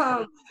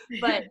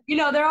 But, you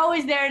know, they're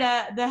always there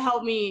to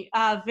help me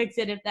fix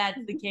it if that's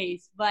the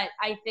case. But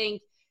I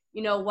think,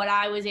 you know, what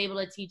I was able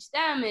to teach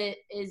them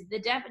is the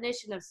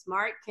definition of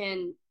smart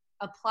can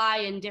apply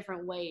in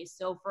different ways.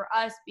 So for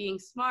us, being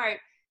smart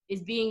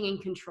is being in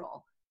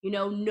control, you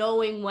know,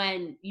 knowing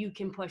when you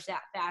can push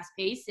that fast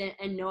pace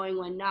and knowing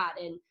when not.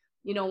 And,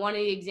 you know, one of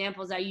the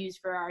examples I use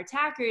for our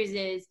attackers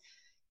is,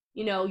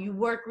 you know, you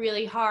work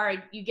really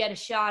hard, you get a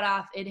shot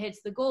off, it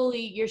hits the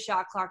goalie, your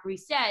shot clock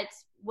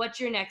resets. What's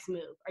your next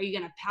move? Are you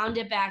going to pound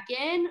it back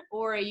in,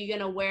 or are you going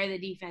to wear the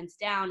defense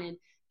down?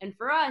 And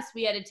for us,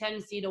 we had a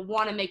tendency to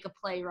want to make a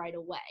play right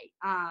away,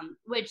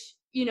 which,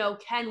 you know,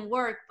 can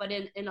work. But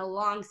in a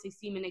long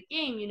 60-minute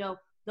game, you know,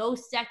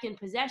 those second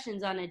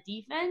possessions on a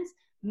defense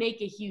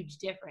make a huge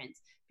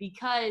difference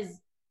because,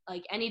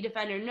 like any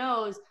defender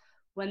knows,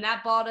 when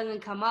that ball doesn't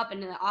come up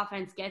and the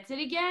offense gets it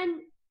again,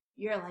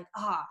 you're like,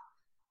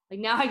 like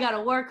now I got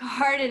to work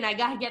hard and I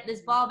got to get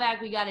this ball back.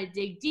 We got to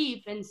dig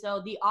deep. And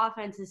so the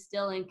offense is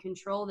still in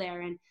control there.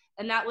 And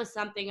that was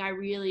something I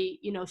really,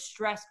 you know,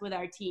 stressed with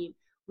our team.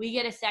 We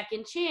get a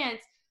second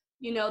chance,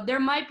 you know, there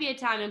might be a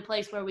time and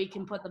place where we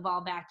can put the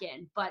ball back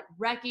in, but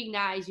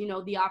recognize, you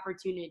know, the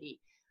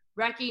opportunity.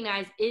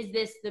 Recognize,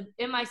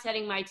 am I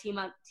setting my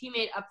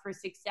teammate up for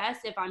success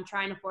if I'm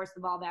trying to force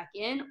the ball back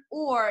in,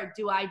 or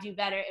do I do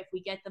better if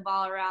we get the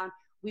ball around,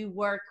 we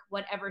work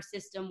whatever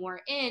system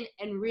we're in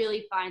and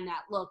really find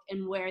that look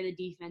and wear the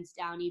defense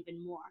down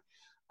even more.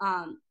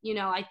 You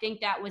know, I think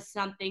that was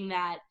something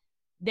that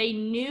they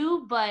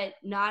knew, but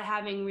not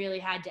having really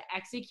had to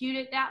execute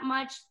it that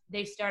much,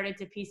 they started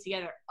to piece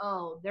together,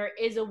 oh, there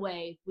is a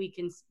way we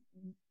can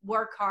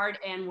work hard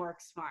and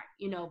work smart,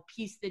 you know,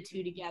 piece the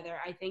two together.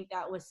 I think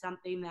that was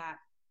something that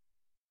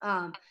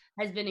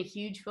has been a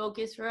huge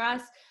focus for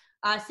us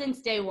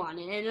since day one.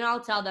 And I'll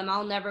tell them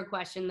I'll never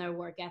question their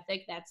work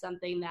ethic. That's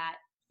something that,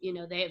 you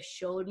know, they have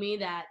showed me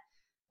that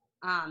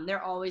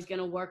they're always going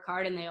to work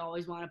hard and they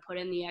always want to put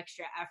in the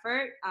extra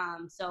effort.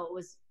 So it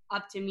was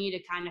up to me to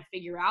kind of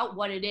figure out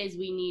what it is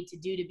we need to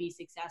do to be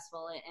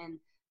successful. And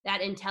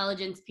that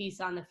intelligence piece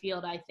on the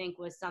field, I think,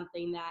 was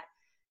something that,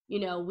 you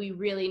know, we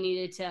really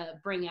needed to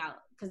bring out.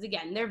 Because,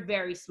 again, they're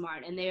very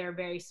smart and they are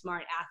very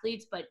smart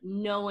athletes, but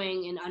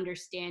knowing and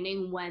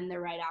understanding when the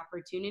right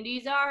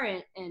opportunities are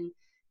and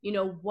you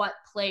know, what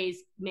plays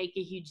make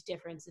a huge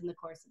difference in the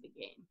course of the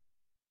game.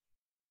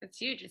 That's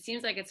huge. It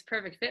seems like it's a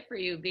perfect fit for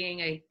you,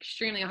 being an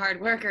extremely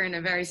hard worker and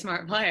a very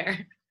smart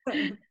player.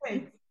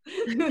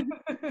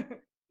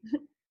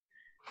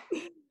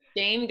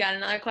 Dame, you got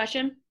another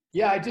question?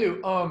 Yeah, I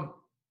do.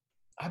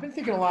 I've been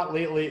thinking a lot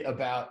lately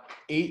about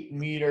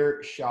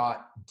 8-meter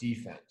shot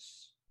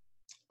defense.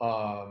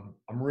 I'm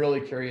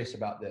really curious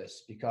about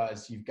this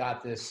because you've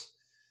got this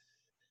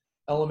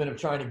element of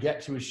trying to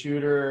get to a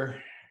shooter,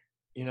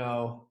 you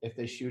know, if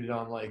they shoot it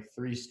on like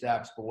 3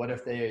 steps, but what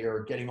if they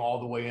are getting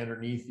all the way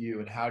underneath you,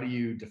 and how do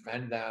you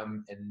defend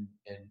them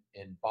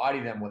and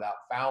body them without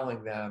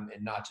fouling them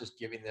and not just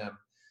giving them,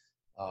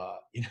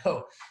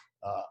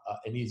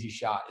 an easy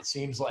shot? It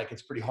seems like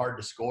it's pretty hard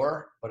to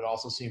score, but it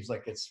also seems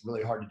like it's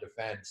really hard to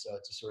defend. So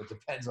it just sort of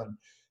depends on,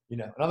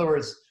 in other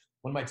words,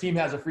 when my team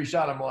has a free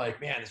shot, I'm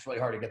like, man, it's really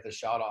hard to get this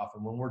shot off.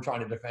 And when we're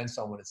trying to defend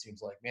someone, it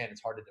seems like, man,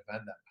 it's hard to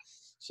defend them.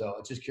 So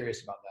I'm just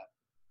curious about that.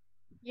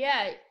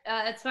 Yeah,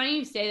 it's funny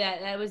you say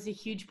that. That was a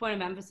huge point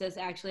of emphasis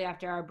actually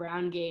after our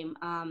Brown game.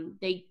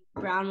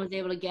 Brown was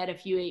able to get a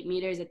few 8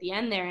 meters at the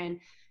end there, and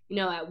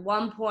at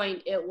one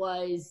point it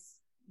was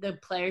the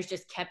players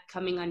just kept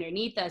coming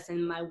underneath us,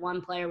 and my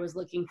one player was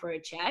looking for a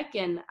check,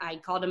 and I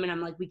called him and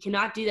I'm like, we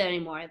cannot do that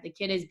anymore. The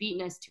kid has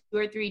beaten us 2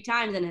 or 3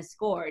 times and has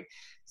scored.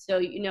 So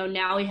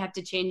now we have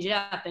to change it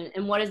up,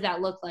 and what does that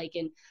look like?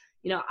 And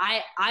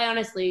I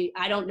honestly,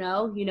 I don't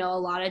know. A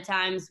lot of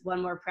times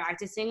when we're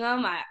practicing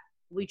them,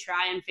 we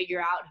try and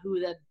figure out who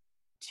the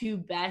 2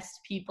 best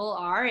people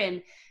are.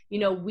 And,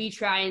 we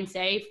try and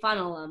say,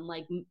 funnel them.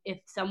 Like if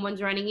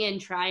someone's running in,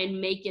 try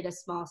and make it a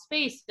small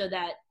space so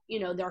that,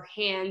 their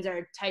hands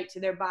are tight to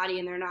their body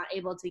and they're not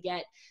able to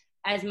get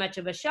as much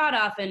of a shot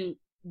off. And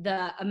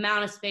the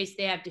amount of space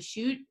they have to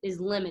shoot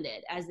is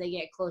limited as they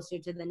get closer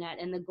to the net,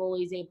 and the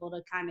goalie's able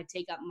to kind of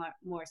take up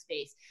more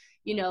space.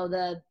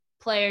 The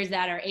players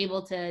that are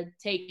able to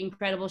take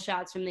incredible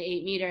shots from the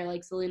 8 meter,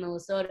 like Selena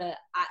Lasota,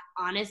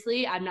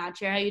 honestly, I'm not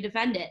sure how you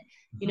defend it.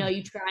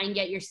 You try and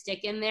get your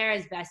stick in there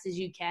as best as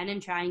you can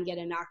and try and get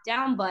a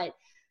knockdown. But,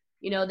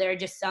 there are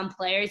just some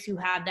players who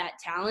have that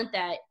talent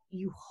that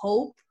you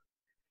hope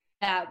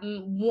that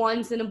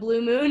once in a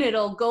blue moon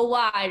it'll go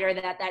wide or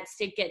that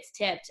stick gets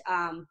tipped.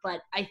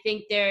 But I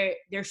think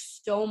there's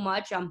so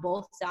much on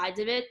both sides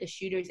of it, the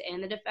shooters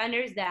and the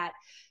defenders, that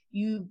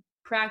you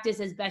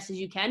practice as best as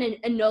you can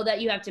and know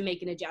that you have to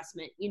make an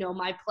adjustment.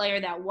 My player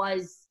that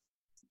was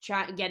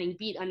getting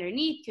beat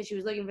underneath because she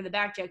was looking for the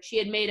back check, she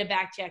had made a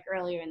back check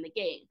earlier in the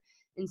game.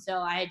 And so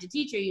I had to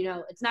teach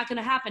her, it's not going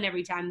to happen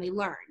every time. They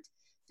learned.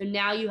 So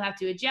now you have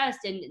to adjust,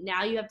 and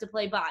now you have to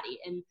play body.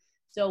 And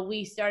so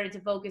we started to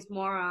focus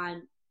more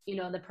on,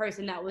 the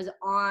person that was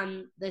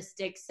on the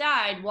stick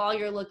side while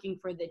you're looking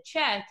for the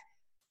check.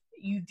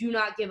 You do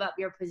not give up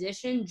your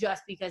position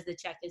just because the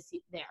check is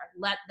there.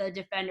 Let the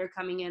defender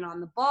coming in on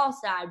the ball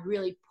side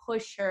really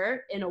push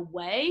her in a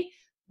way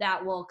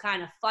that will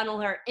kind of funnel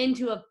her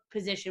into a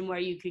position where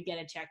you could get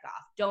a check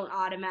off. Don't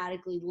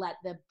automatically let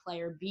the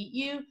player beat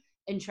you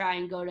and try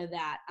and go to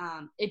that.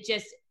 It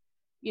just,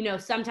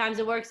 sometimes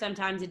it works,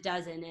 sometimes it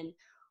doesn't. And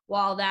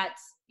while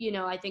that's,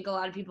 I think a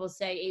lot of people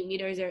say 8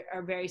 meters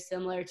are very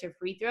similar to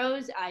free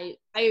throws. I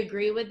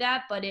agree with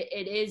that, but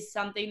it is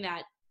something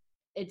that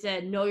it's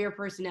a know your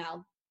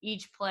personnel.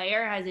 Each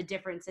player has a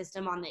different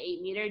system on the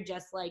 8 meter,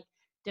 just like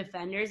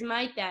defenders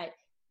might, that,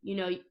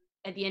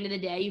 at the end of the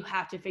day, you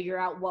have to figure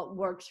out what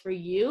works for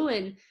you.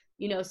 And,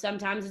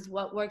 sometimes it's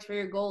what works for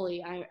your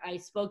goalie. I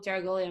spoke to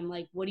our goalie. I'm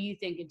like, what do you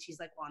think? And she's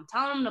like, well, I'm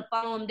telling him to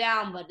funnel him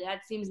down, but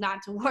that seems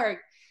not to work.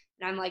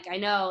 And I'm like, I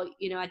know,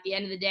 at the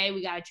end of the day,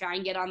 we got to try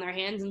and get on their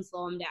hands and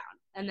slow them down.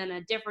 And then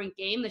a different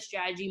game, the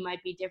strategy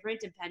might be different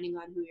depending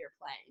on who you're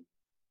playing.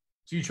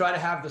 Do you try to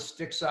have the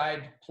stick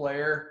side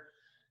player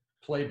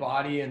play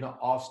body and the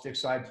off stick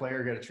side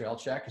player get a trail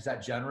check? Is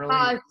that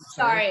generally?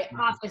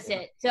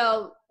 Opposite.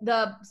 So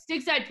the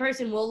stick side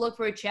person will look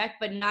for a check,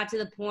 but not to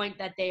the point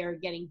that they are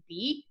getting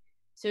beat.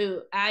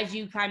 So as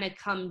you kind of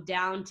come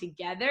down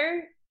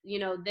together,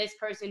 this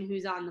person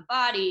who's on the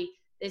body,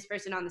 this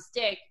person on the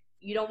stick,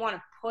 you don't want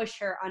to push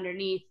her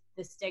underneath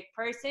the stick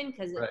person,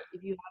 because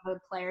if you have a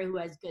player who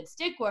has good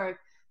stick work,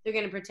 they're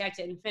going to protect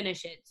it and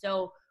finish it.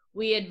 So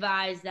we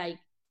advise like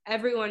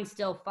everyone's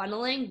still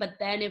funneling, but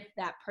then if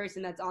that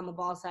person that's on the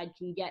ball side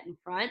can get in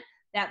front,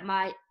 that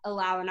might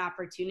allow an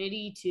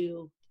opportunity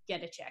to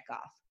get a check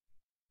off.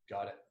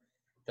 Got it.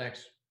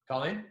 Thanks.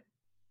 Colleen?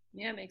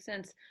 Yeah, makes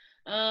sense.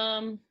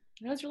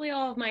 That's really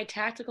all of my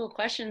tactical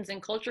questions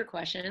and culture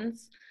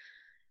questions.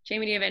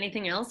 Jamie, do you have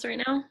anything else right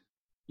now?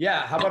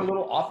 Yeah. How about a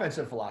little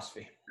offensive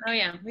philosophy? Oh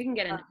yeah, we can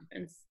get into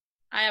defense.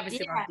 I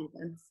obviously love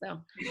defense,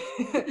 so.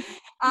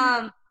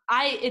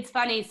 It's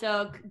funny.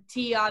 So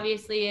T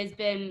obviously has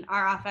been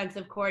our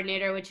offensive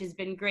coordinator, which has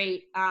been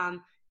great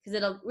because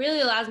it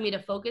really allows me to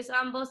focus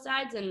on both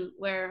sides. And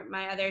where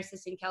my other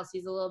assistant,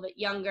 Kelsey's a little bit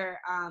younger,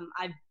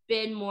 I've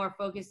been more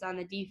focused on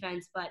the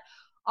defense. But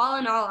all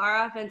in all,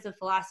 our offensive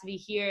philosophy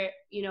here,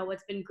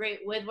 what's been great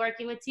with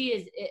working with T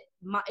is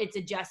it's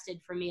adjusted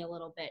for me a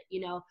little bit.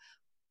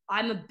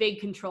 I'm a big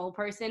control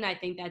person. I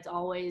think that's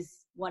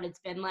always what it's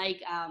been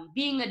like.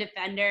 Being a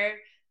defender,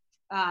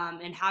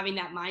 and having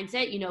that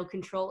mindset,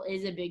 control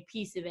is a big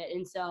piece of it.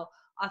 And so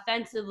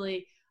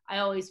offensively, I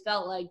always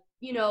felt like,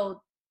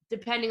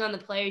 depending on the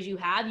players you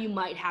have, you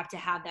might have to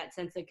have that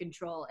sense of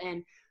control.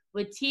 And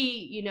with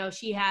T, you know,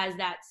 she has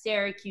that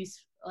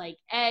Syracuse like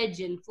edge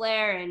and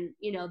flair, and,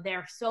 you know,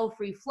 they're so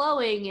free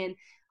flowing. And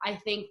I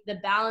think the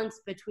balance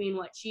between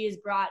what she has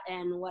brought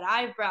and what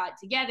I've brought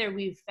together,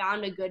 we've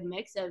found a good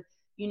mix of,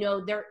 you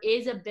know, there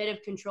is a bit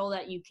of control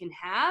that you can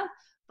have,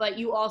 but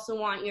you also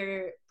want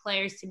your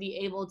players to be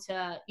able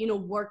to, you know,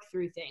 work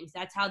through things.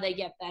 That's how they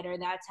get better.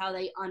 That's how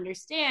they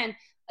understand,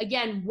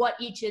 again, what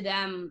each of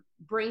them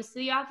brings to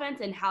the offense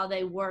and how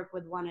they work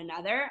with one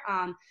another.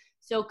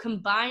 So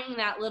combining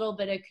that little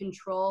bit of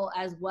control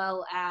as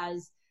well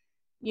as,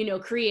 you know,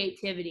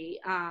 creativity,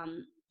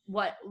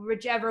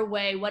 whichever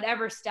way,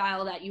 whatever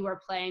style that you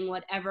are playing,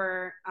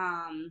 whatever,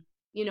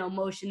 you know,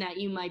 motion that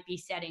you might be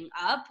setting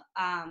up.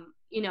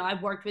 You know,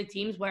 I've worked with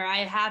teams where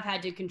I have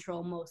had to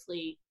control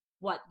mostly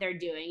what they're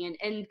doing,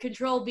 and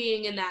control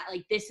being in that,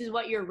 like, this is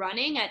what you're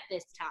running at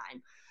this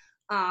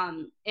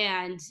time.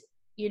 And,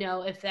 you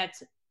know, if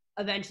that's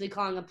eventually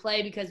calling a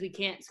play because we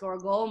can't score a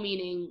goal,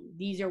 meaning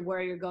these are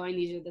where you're going,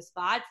 these are the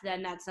spots,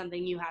 then that's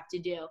something you have to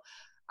do.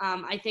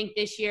 I think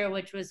this year,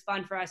 which was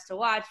fun for us to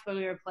watch when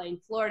we were playing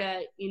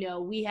Florida, you know,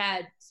 we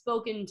had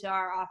spoken to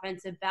our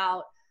offense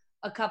about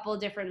a couple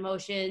different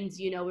motions.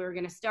 You know, we were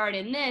going to start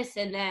in this,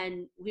 and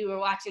then we were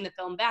watching the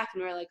film back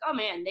and we were like, oh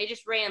man, they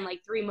just ran like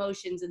 3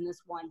 motions in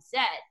this one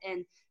set.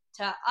 And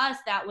to us,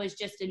 that was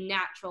just a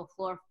natural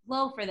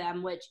flow for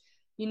them, which,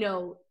 you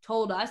know,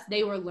 told us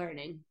they were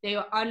learning. They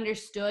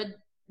understood,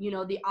 you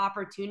know, the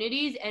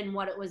opportunities and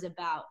what it was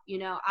about. You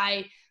know,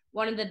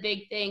 one of the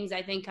big things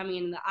I think coming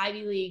into the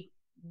Ivy League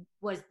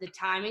was the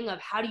timing of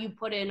how do you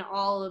put in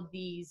all of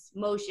these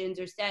motions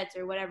or sets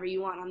or whatever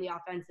you want on the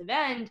offensive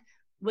end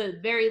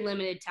with very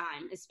limited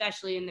time,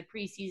 especially in the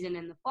preseason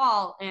and the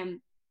fall.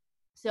 And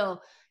so,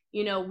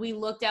 you know, we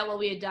looked at what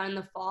we had done in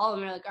the fall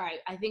and we're like, all right,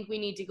 I think we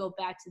need to go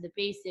back to the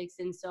basics.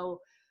 And so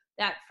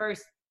that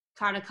first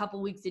kind of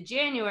couple weeks of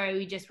January,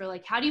 we just were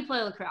like, how do you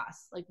play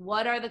lacrosse? Like,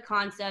 what are the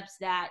concepts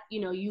that, you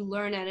know, you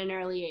learn at an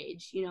early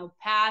age? You know,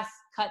 pass,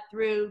 cut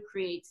through,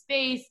 create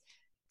space,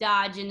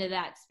 dodge into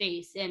that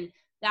space. And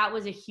that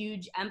was a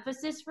huge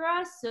emphasis for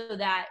us, so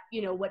that,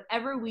 you know,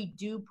 whatever we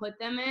do put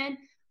them in,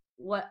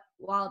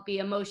 while it be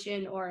a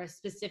motion or a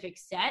specific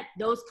set,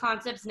 those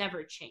concepts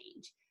never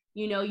change.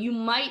 You know, you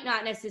might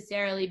not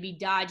necessarily be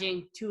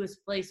dodging to a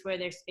place where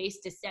there's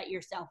space to set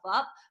yourself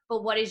up,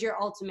 but what is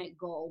your ultimate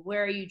goal?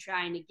 Where are you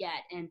trying to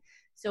get? And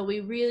so we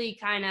really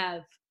kind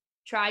of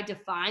tried to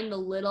find the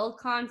little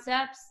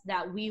concepts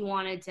that we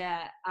wanted to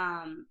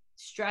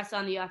stress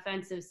on the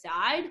offensive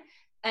side,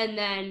 and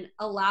then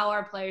allow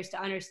our players to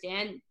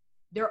understand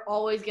they're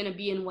always going to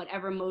be in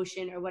whatever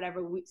motion or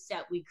whatever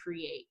set we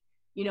create.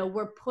 You know,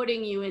 we're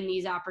putting you in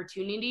these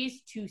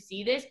opportunities to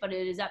see this, but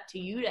it is up to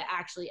you to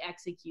actually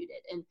execute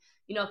it. And,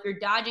 you know, if you're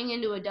dodging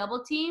into a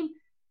double team,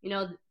 you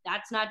know,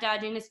 that's not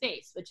dodging to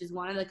space, which is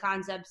one of the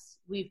concepts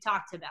we've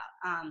talked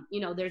about.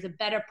 You know, there's a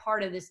better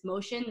part of this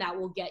motion that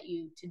will get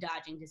you to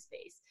dodging to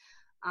space.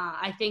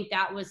 I think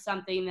that was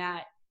something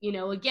that, you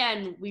know,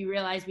 again, we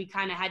realized we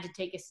kind of had to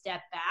take a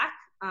step back.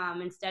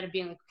 Instead of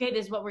being like, okay,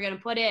 this is what we're going to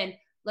put in,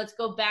 let's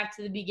go back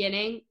to the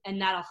beginning,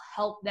 and that'll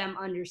help them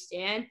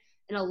understand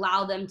and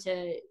allow them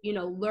to, you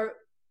know,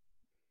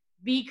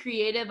 be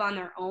creative on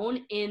their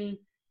own in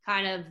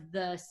kind of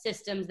the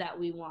systems that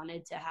we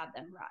wanted to have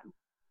them run.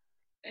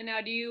 And now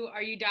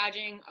are you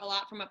dodging a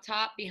lot from up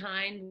top,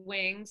 behind,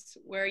 wings?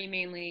 Where are you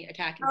mainly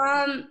attacking?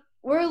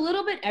 We're a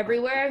little bit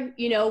everywhere.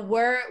 You know,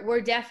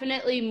 we're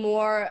definitely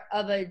more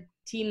of a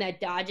team that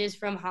dodges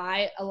from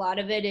high. A lot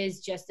of it is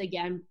just,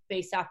 again,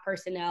 based off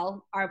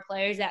personnel. Our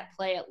players that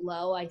play at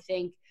low, I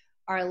think,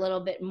 are a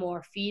little bit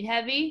more feed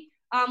heavy,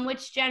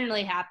 which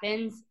generally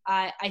happens.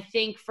 I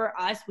think for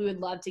us, we would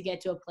love to get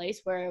to a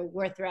place where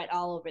we're a threat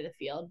all over the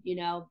field, you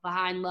know,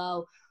 behind,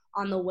 low,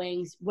 on the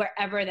wings,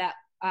 wherever that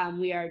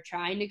we are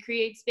trying to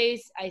create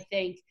space. I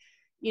think,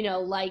 you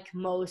know, like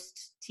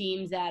most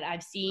teams that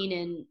I've seen,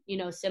 and, you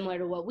know, similar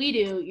to what we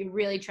do, you're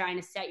really trying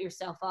to set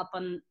yourself up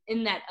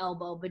in that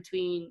elbow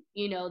between,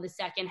 you know, the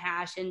second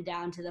hash and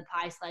down to the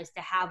pie slice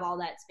to have all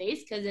that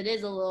space, because it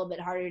is a little bit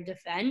harder to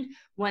defend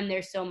when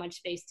there's so much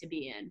space to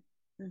be in.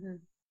 Mm-hmm.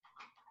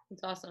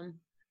 That's awesome.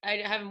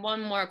 I have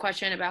one more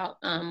question about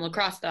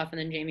lacrosse stuff, and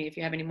then Jamie, if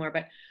you have any more.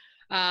 But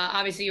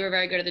obviously, you were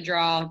very good at the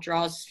draw.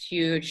 Draw's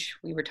huge.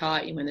 We were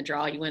taught you win the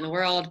draw, you win the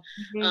world.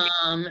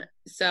 Mm-hmm.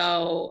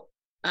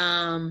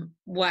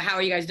 How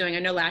are you guys doing? I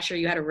know last year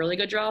you had a really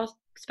good draw,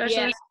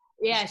 especially.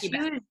 Yeah,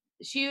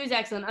 she was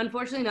excellent.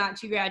 Unfortunately not.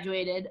 She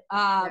graduated.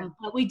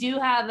 But we do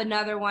have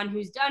another one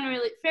who's done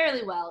really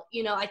fairly well.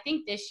 You know, I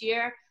think this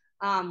year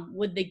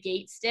with the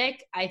gate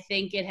stick, I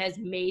think it has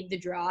made the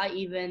draw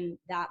even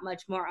that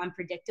much more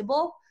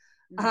unpredictable.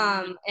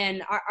 Mm-hmm.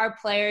 And our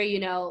player, you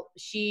know,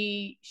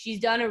 she's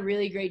done a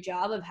really great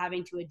job of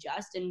having to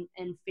adjust and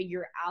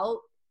figure out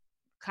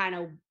kind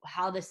of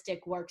how the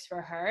stick works for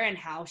her and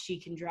how she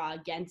can draw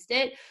against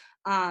it.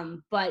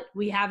 But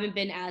we haven't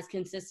been as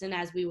consistent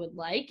as we would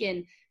like.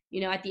 And,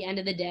 you know, at the end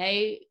of the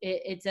day,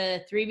 it's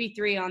a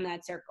 3v3 on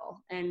that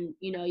circle. And,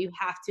 you know, you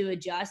have to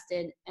adjust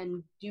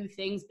and do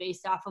things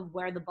based off of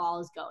where the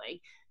ball is going.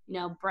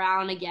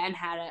 Brown, again,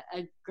 had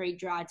a great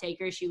draw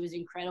taker. She was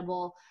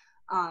incredible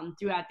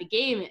throughout the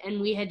game, and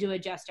we had to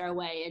adjust our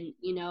way. And,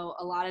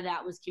 a lot of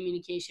that was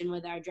communication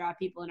with our draw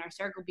people and our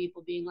circle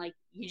people being like,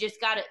 you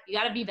got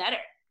to be better.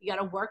 You got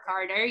to work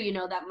harder.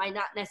 That might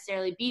not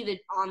necessarily be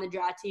on the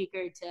draw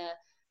taker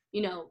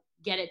to,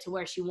 get it to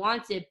where she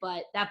wants it,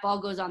 but that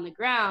ball goes on the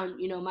ground.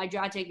 My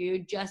draw taker, you're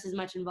just as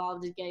much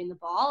involved in getting the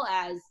ball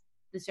as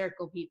the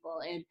circle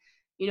people. And,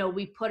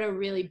 we put a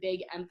really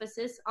big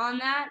emphasis on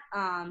that.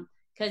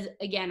 Because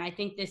again, I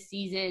think this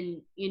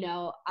season,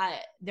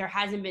 there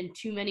hasn't been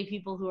too many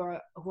people who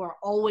are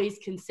always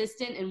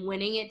consistent in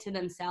winning it to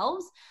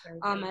themselves.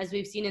 As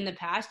we've seen in the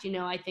past,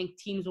 I think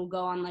teams will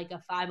go on like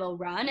a 5-0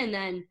 run and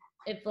then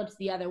it flips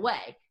the other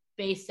way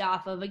based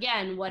off of,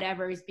 again,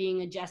 whatever is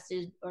being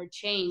adjusted or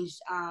changed.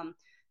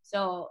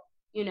 So,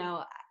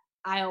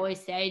 I always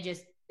say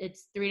just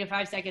it's 3 to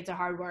 5 seconds of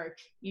hard work.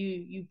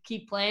 You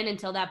keep playing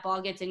until that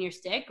ball gets in your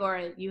stick,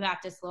 or you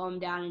have to slow them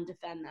down and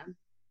defend them.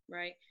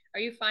 Right. Are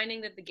you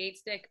finding that the gate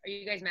stick, are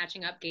you guys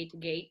matching up gate to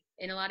gate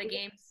in a lot of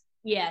games?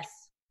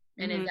 Yes.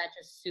 And is that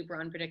just super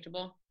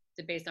unpredictable?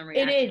 Is it based on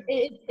reaction? It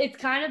is. It's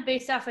kind of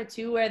based off of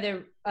too where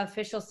the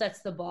official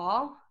sets the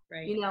ball.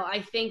 Right.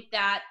 I think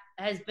that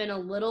has been a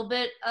little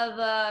bit of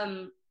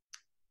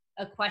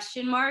a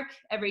question mark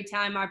every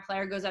time our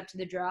player goes up to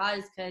the draw,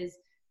 is because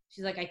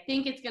she's like, I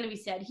think it's going to be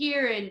set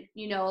here. And,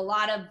 a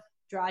lot of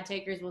draw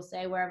takers will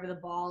say wherever the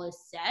ball is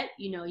set,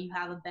 you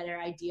have a better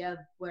idea of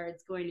where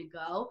it's going to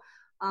go.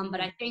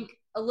 But I think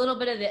a little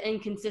bit of the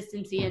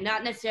inconsistency, and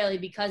not necessarily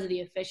because of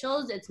the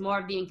officials, it's more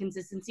of the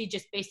inconsistency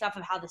just based off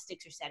of how the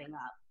sticks are setting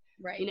up.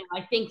 Right.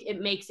 I think it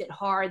makes it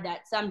hard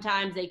that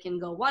sometimes they can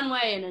go one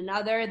way and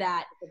another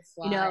that,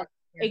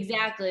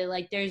 exactly.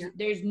 Like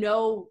there's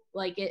no,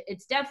 like,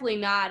 it's definitely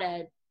not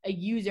a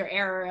user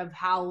error of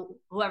how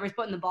whoever's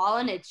putting the ball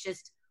in. It's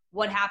just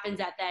what happens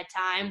at that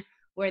time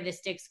where the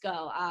sticks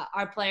go.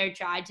 Our player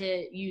tried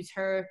to use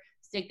her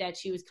stick that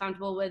she was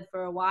comfortable with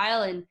for a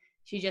while, and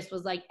she just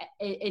was like,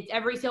 it's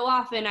every so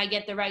often I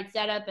get the right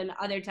setup and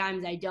other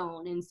times I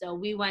don't. And so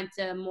we went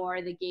to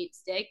more the gate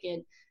stick,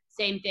 and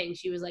same thing.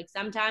 She was like,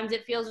 sometimes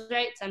it feels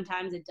right,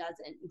 sometimes it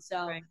doesn't. And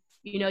so, right.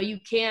 You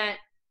can't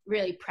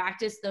really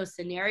practice those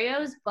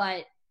scenarios.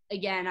 But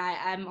again,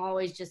 I'm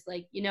always just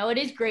like, it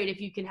is great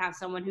if you can have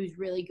someone who's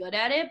really good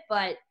at it,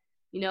 but,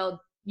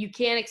 you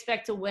can't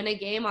expect to win a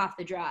game off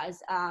the draws.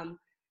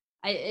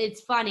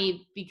 It's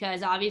funny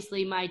because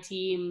obviously my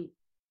team,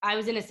 I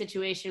was in a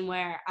situation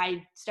where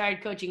I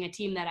started coaching a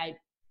team that I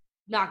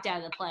knocked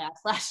out of the playoffs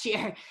last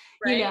year.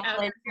 Right.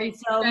 And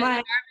so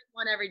my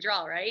won every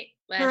draw, right?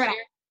 Correct.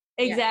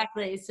 Year?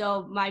 Exactly. Yeah.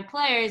 So my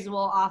players will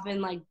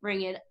often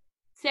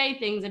say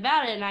things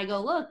about it, and I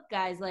go, look,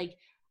 guys, like,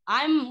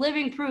 I'm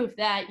living proof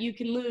that you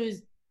can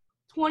lose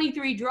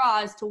 23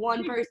 draws to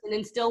one person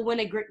and still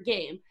win a great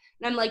game.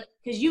 And I'm like,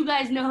 because you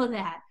guys know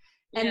that.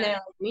 And they're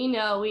like, we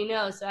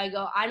know. So I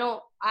go, I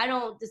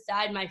don't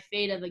decide my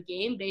fate of a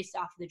game based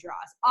off of the draws.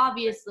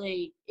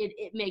 Obviously,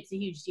 it makes a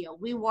huge deal.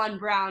 We won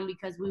Brown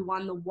because we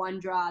won the one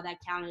draw that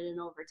counted in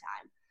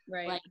overtime.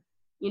 Right. Like,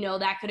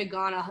 that could have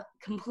gone a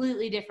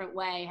completely different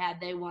way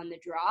had they won the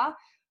draw.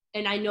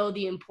 And I know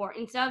the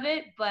importance of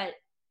it, but,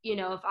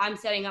 if I'm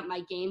setting up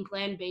my game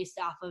plan based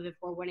off of if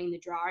we're winning the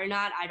draw or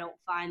not, I don't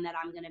find that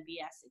I'm going to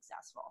be as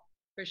successful.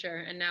 For sure.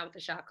 And now with the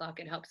shot clock,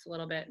 it helps a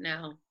little bit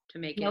now to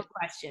make it. No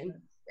question.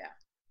 Yeah.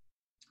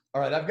 All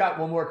right. I've got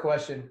one more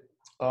question.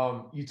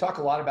 You talk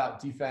a lot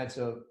about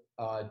defensive,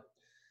 the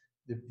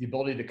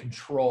ability to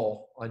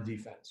control on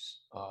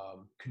defense,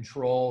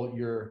 control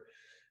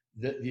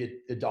the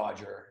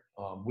dodger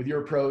with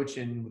your approach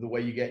and the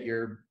way you get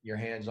your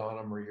hands on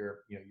them, or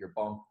your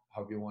bump,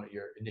 however you want it,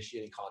 your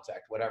initiating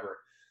contact, whatever.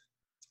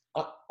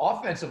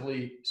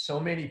 Offensively, so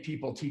many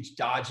people teach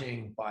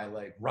dodging by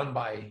run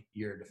by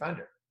your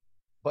defender,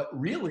 but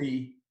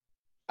really,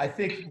 I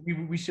think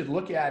we should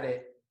look at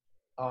it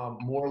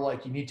more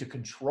like you need to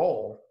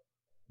control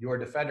your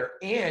defender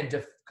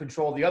and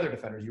control the other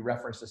defenders. You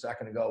referenced a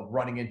second ago,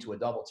 running into a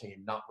double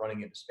team, not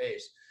running into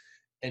space.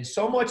 And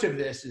so much of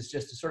this is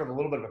just sort of a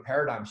little bit of a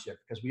paradigm shift,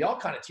 because we all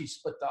kind of teach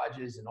split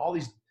dodges and all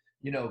these,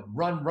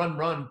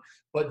 run,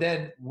 but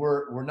then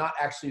we're not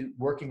actually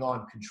working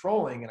on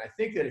controlling. And I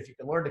think that if you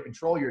can learn to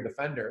control your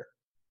defender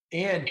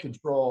and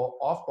control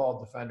off-ball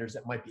defenders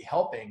that might be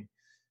helping,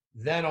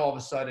 then all of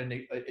a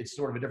sudden it's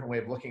sort of a different way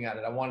of looking at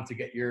it. I wanted to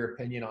get your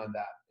opinion on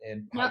that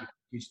and how you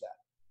teach that.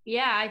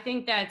 Yeah, I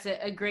think that's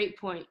a great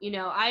point.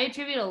 I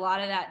attribute a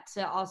lot of that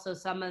to also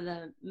some of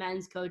the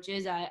men's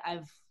coaches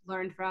I've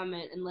learned from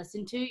and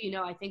listened to.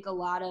 I think a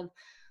lot of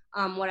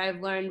what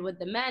I've learned with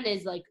the men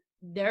is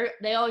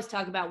they always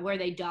talk about where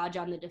they dodge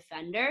on the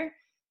defender.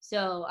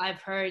 So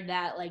I've heard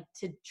that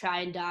to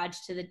try and dodge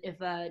if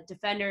a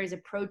defender is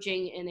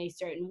approaching in a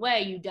certain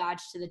way, you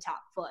dodge to the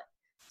top foot.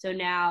 So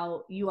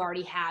now you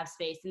already have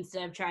space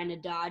instead of trying to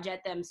dodge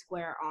at them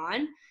square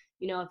on.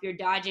 If you're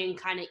dodging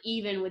kind of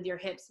even with your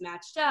hips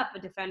matched up, a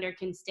defender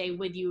can stay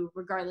with you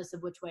regardless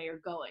of which way you're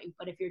going.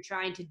 But if you're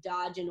trying to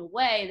dodge in a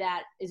way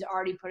that is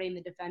already putting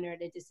the defender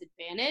at a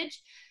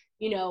disadvantage,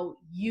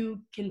 you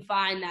can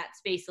find that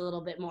space a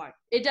little bit more.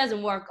 It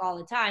doesn't work all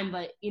the time,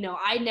 but,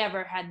 I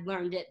never had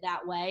learned it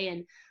that way.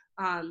 And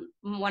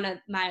one of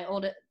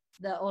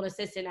the old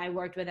assistant I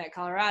worked with at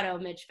Colorado,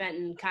 Mitch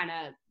Fenton, kind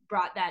of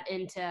brought that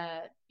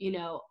into,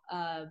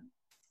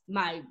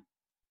 my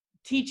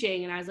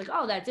teaching. And I was like,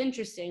 oh, that's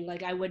interesting.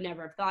 Like, I would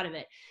never have thought of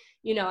it.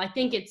 I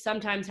think it's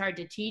sometimes hard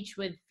to teach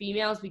with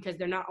females because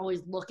they're not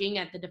always looking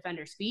at the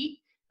defender's feet.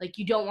 Like,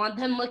 you don't want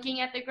them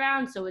looking at the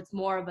ground. So it's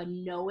more of a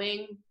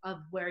knowing of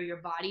where your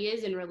body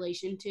is in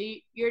relation to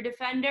your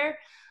defender.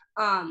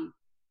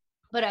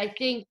 But I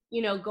think,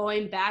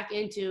 going back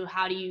into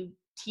how do you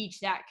teach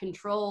that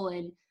control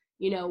and,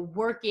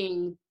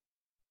 working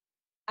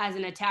as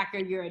an attacker,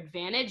 your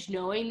advantage,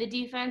 knowing the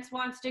defense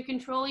wants to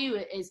control you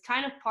is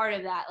kind of part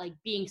of that, like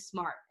being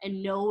smart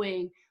and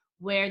knowing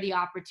where the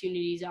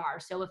opportunities are.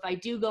 So if I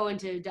do go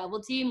into a double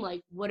team,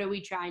 like, what are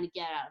we trying to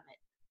get out of it?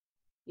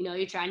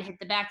 You're trying to hit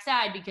the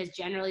backside because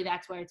generally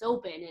that's where it's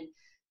open. And,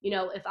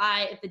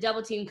 if the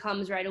double team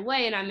comes right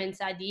away and I'm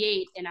inside the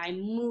 8 and I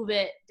move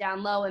it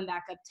down low and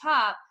back up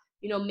top,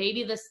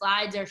 maybe the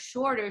slides are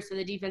shorter so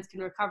the defense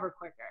can recover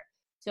quicker.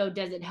 So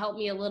does it help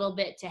me a little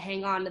bit to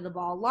hang on to the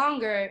ball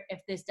longer if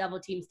this double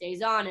team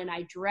stays on and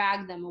I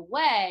drag them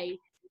away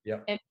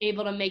and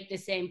able to make the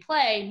same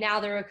play? Now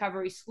the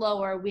recovery's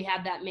slower. We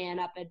have that man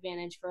up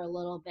advantage for a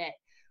little bit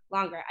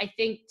longer. I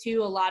think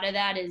too, a lot of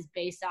that is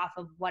based off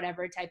of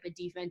whatever type of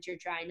defense you're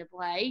trying to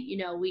play.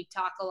 We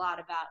talk a lot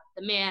about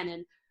the man,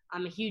 and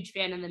I'm a huge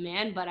fan of the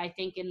man, but I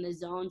think in the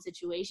zone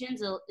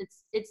situations,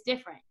 it's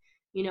different.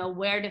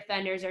 Where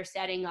defenders are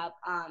setting up,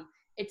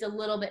 it's a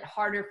little bit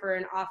harder for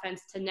an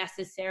offense to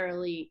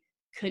necessarily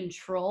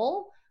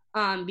control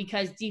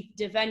because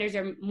defenders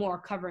are more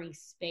covering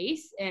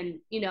space. And,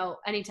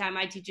 anytime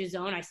I teach a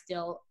zone, I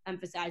still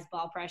emphasize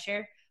ball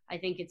pressure. I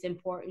think it's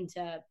important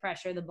to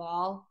pressure the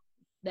ball.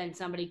 Then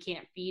somebody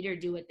can't feed or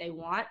do what they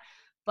want.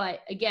 But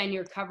again,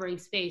 you're covering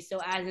space. So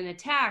as an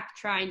attack,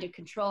 trying to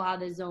control how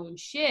the zone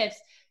shifts,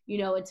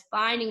 it's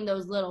finding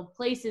those little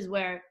places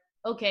where,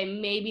 okay,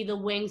 maybe the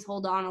wings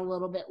hold on a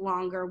little bit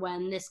longer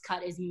when this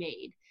cut is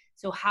made.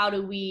 So how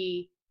do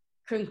we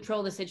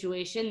control the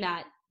situation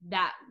that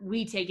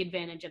we take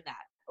advantage of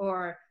that?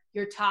 Or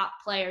your top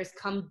players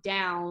come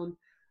down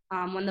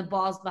when the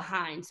ball's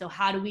behind. So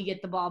how do we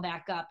get the ball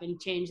back up and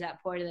change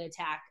that point of the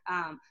attack?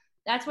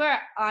 That's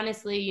where,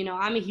 honestly,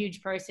 I'm a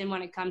huge person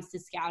when it comes to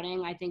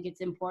scouting. I think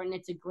it's important.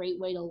 It's a great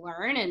way to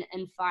learn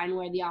and find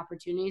where the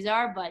opportunities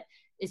are. But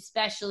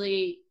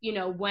especially,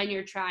 when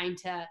you're trying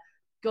to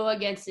go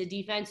against a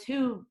defense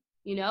who,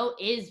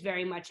 is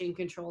very much in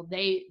control.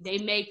 They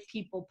make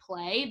people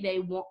play. They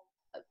won't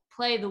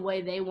play the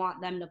way they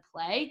want them to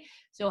play.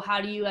 So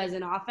how do you as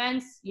an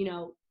offense,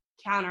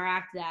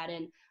 counteract that?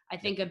 And I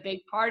think a big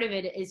part of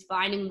it is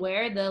finding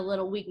where the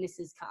little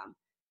weaknesses come.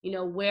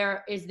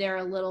 Where is there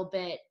a little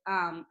bit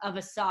of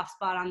a soft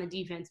spot on the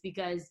defense?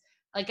 Because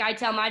like I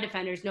tell my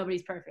defenders,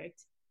 nobody's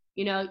perfect.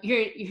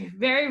 You're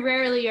very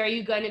rarely are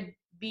you going to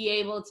be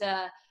able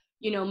to,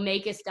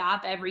 make a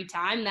stop every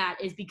time. That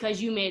is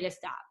because you made a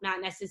stop,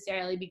 not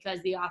necessarily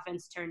because the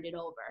offense turned it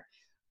over.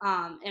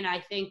 And I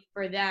think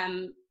for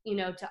them,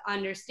 to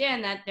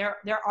understand that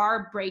there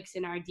are breaks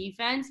in our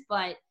defense,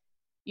 but,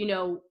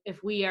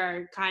 if we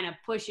are kind of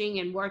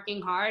pushing and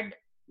working hard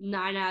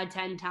 9 out of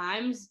 10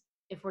 times,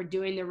 if we're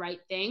doing the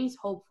right things,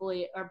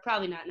 hopefully, or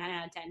probably not 9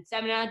 out of 10,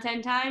 7 out of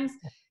 10 times,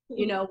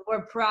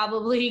 we're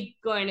probably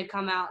going to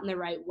come out in the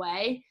right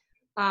way.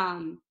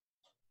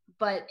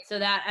 But so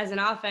that as an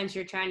offense,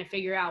 you're trying to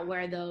figure out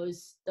where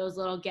those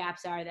little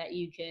gaps are that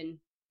you can,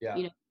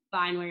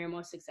 find where you're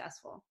most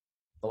successful.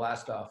 The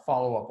last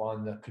follow-up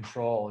on the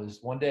control is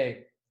one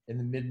day in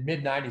the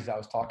mid 90s, I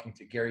was talking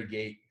to Gary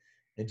Gait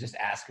and just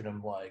asking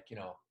him, like,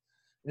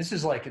 this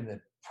is like in the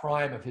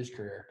prime of his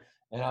career.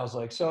 And I was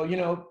like, so,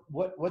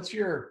 what's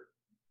your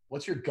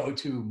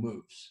go-to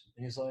moves?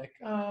 And he's like,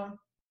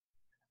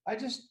 I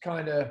just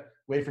kind of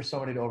wait for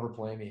somebody to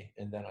overplay me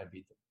and then I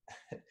beat them.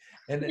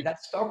 And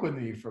that stuck with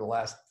me for the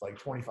last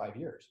 25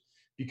 years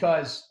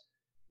because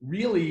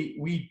really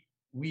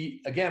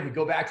we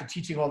go back to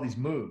teaching all these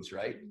moves,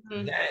 right?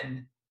 Mm-hmm.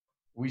 Then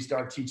we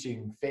start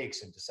teaching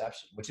fakes and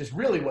deception, which is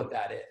really what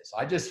that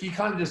is. He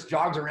kind of just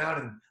jogs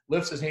around and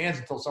lifts his hands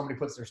until somebody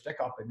puts their stick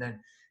up. And then,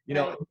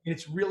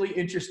 it's really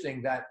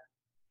interesting that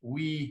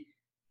we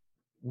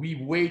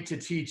wait to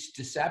teach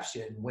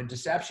deception when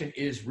deception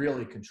is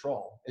really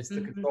control. It's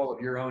the control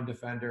of your own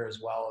defender as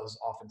well as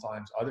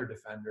oftentimes other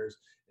defenders.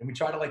 And we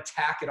try to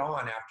tack it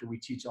on after we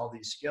teach all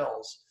these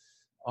skills.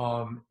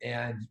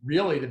 And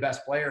really the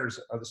best players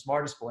are the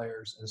smartest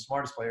players, and the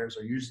smartest players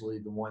are usually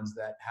the ones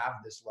that have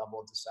this level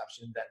of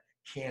deception that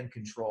can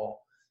control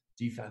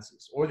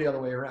defenses, or the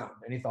other way around.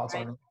 Any thoughts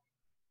on that?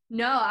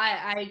 No,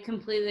 I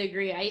completely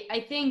agree.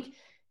 I think,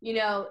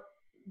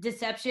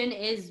 deception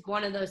is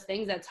one of those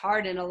things that's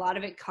hard, and a lot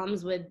of it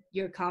comes with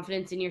your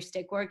confidence in your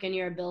stick work and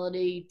your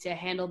ability to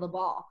handle the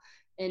ball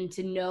and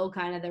to know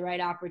kind of the right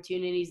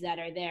opportunities that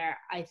are there.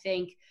 I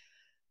think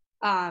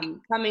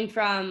coming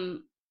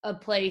from a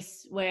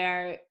place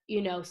where,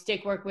 you know,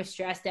 stick work was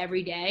stressed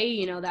every day.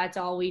 You know, that's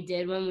all we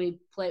did when we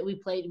played.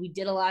 We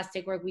did a lot of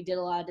stick work. We did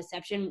a lot of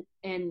deception.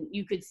 And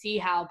you could see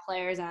how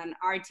players on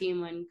our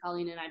team, when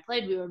Colleen and I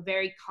played, we were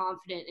very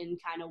confident in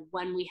kind of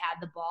when we had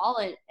the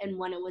ball and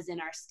when it was in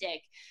our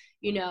stick.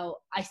 You know,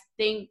 I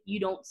think you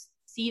don't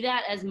see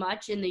that as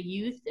much in the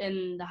youth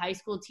and the high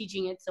school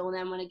teaching it. So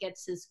then when it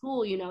gets to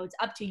school, you know, it's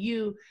up to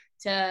you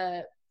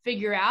to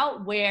figure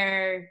out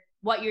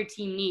what your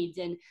team needs.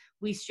 And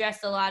we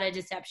stressed a lot of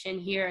deception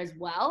here as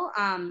well.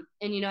 And,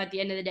 you know, at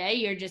the end of the day,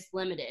 you're just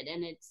limited.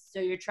 And so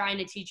you're trying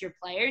to teach your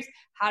players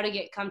how to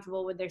get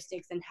comfortable with their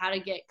sticks and how to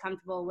get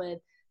comfortable with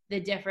the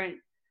different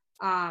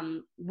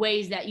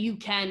ways that you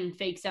can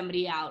fake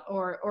somebody out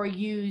or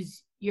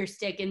use your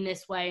stick in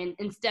this way. And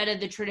instead of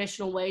the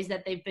traditional ways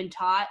that they've been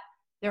taught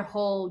their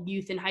whole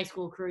youth and high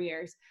school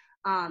careers.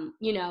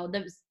 You know,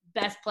 the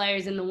best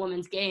players in the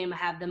women's game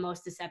have the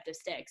most deceptive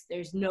sticks.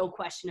 There's no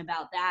question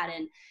about that.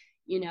 And,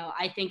 you know,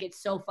 I think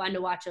it's so fun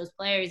to watch those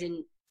players.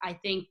 And I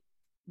think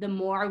the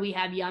more we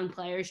have young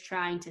players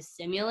trying to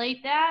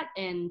simulate that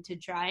and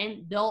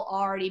they'll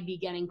already be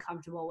getting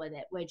comfortable with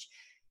it, which,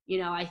 you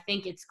know, I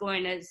think it's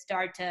going to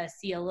start to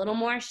see a little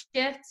more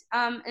shift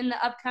in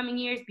the upcoming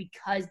years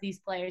because these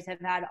players have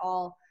had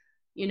all,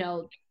 you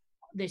know,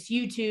 this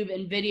YouTube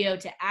and video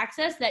to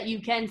access that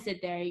you can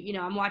sit there. You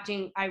know,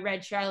 I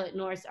read Charlotte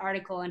North's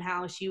article on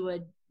how she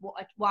would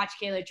watch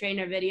Kayla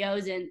Trainer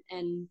videos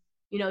and,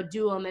 you know,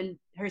 do them and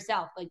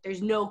herself. Like,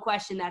 there's no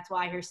question that's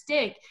why her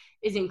stick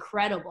is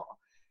incredible.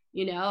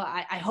 You know,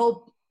 I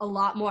hope a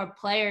lot more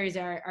players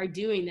are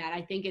doing that.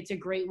 I think it's a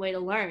great way to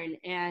learn.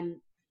 And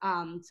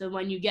so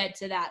when you get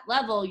to that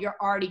level, you're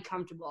already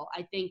comfortable.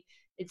 I think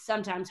it's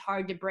sometimes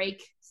hard to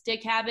break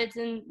stick habits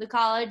in the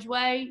college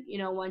way. You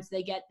know, once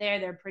they get there,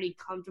 they're pretty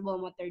comfortable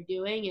in what they're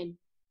doing, and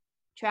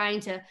trying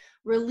to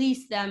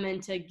release them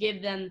and to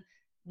give them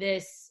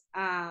this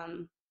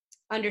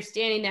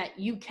understanding that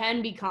you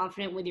can be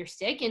confident with your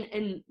stick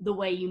and the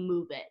way you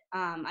move it.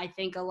 I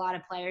think a lot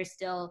of players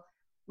still,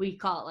 we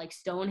call it like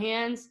stone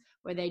hands,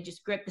 where they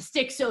just grip the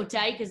stick so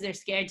tight because they're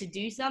scared to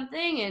do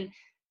something, and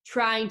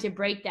trying to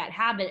break that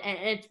habit. And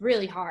it's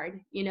really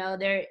hard. You know,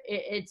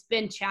 it's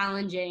been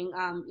challenging.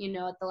 You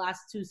know, at the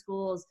last two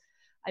schools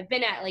I've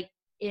been at, like,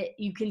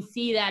 you can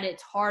see that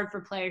it's hard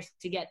for players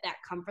to get that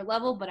comfort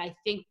level. But I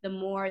think the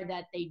more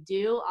that they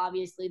do,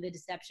 obviously the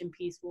deception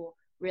piece will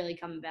really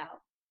come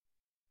about.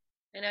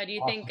 I know. Do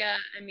you think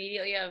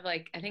immediately of,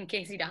 like, I think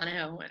Casey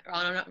Donahoe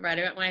on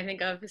Reddit, when I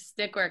think of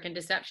stick work and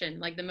deception,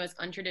 like the most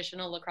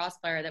untraditional lacrosse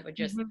player that would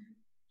just,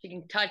 she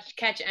can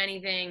catch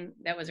anything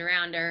that was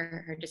around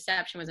her. Her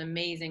deception was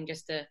amazing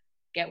just to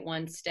get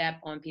one step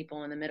on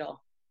people in the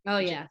middle. Oh,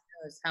 yeah.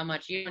 Shows how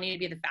much you don't need to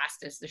be the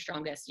fastest, the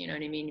strongest. You know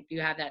what I mean? If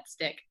you have that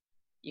stick,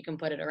 you can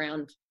put it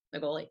around the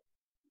goalie.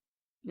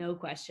 No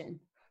question.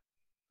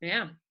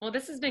 Yeah. Well,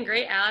 this has been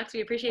great, Alex. We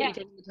appreciate you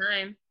taking the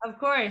time. Of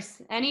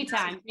course.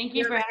 Anytime. Thank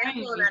you for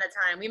having me. Amount of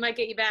time. We might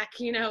get you back,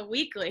 you know,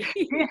 weekly.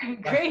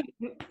 Great.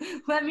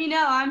 Let me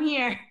know. I'm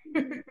here.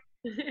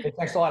 Hey,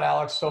 thanks a lot,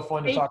 Alex. So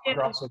fun to talk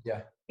lacrosse with you.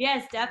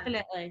 Yes,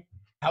 definitely.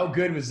 How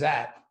good was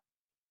that?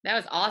 That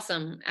was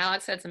awesome.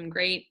 Alex had some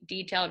great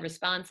detailed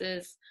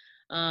responses.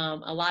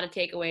 A lot of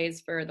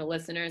takeaways for the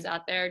listeners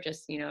out there.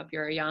 Just, you know, if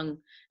you're a young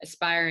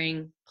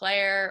aspiring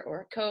player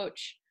or a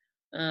coach,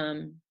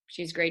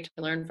 she's great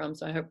to learn from.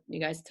 So I hope you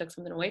guys took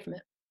something away from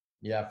it.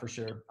 Yeah, for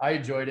sure. I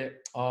enjoyed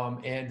it.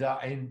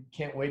 And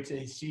can't wait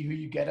to see who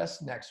you get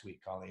us next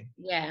week, Colleen.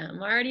 Yeah,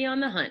 I'm already on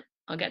the hunt.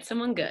 I'll get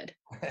someone good.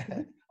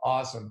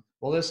 Awesome.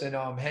 Well, listen,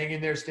 hang in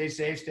there, stay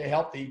safe, stay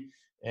healthy,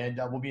 and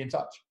we'll be in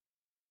touch.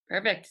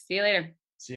 Perfect. See you later.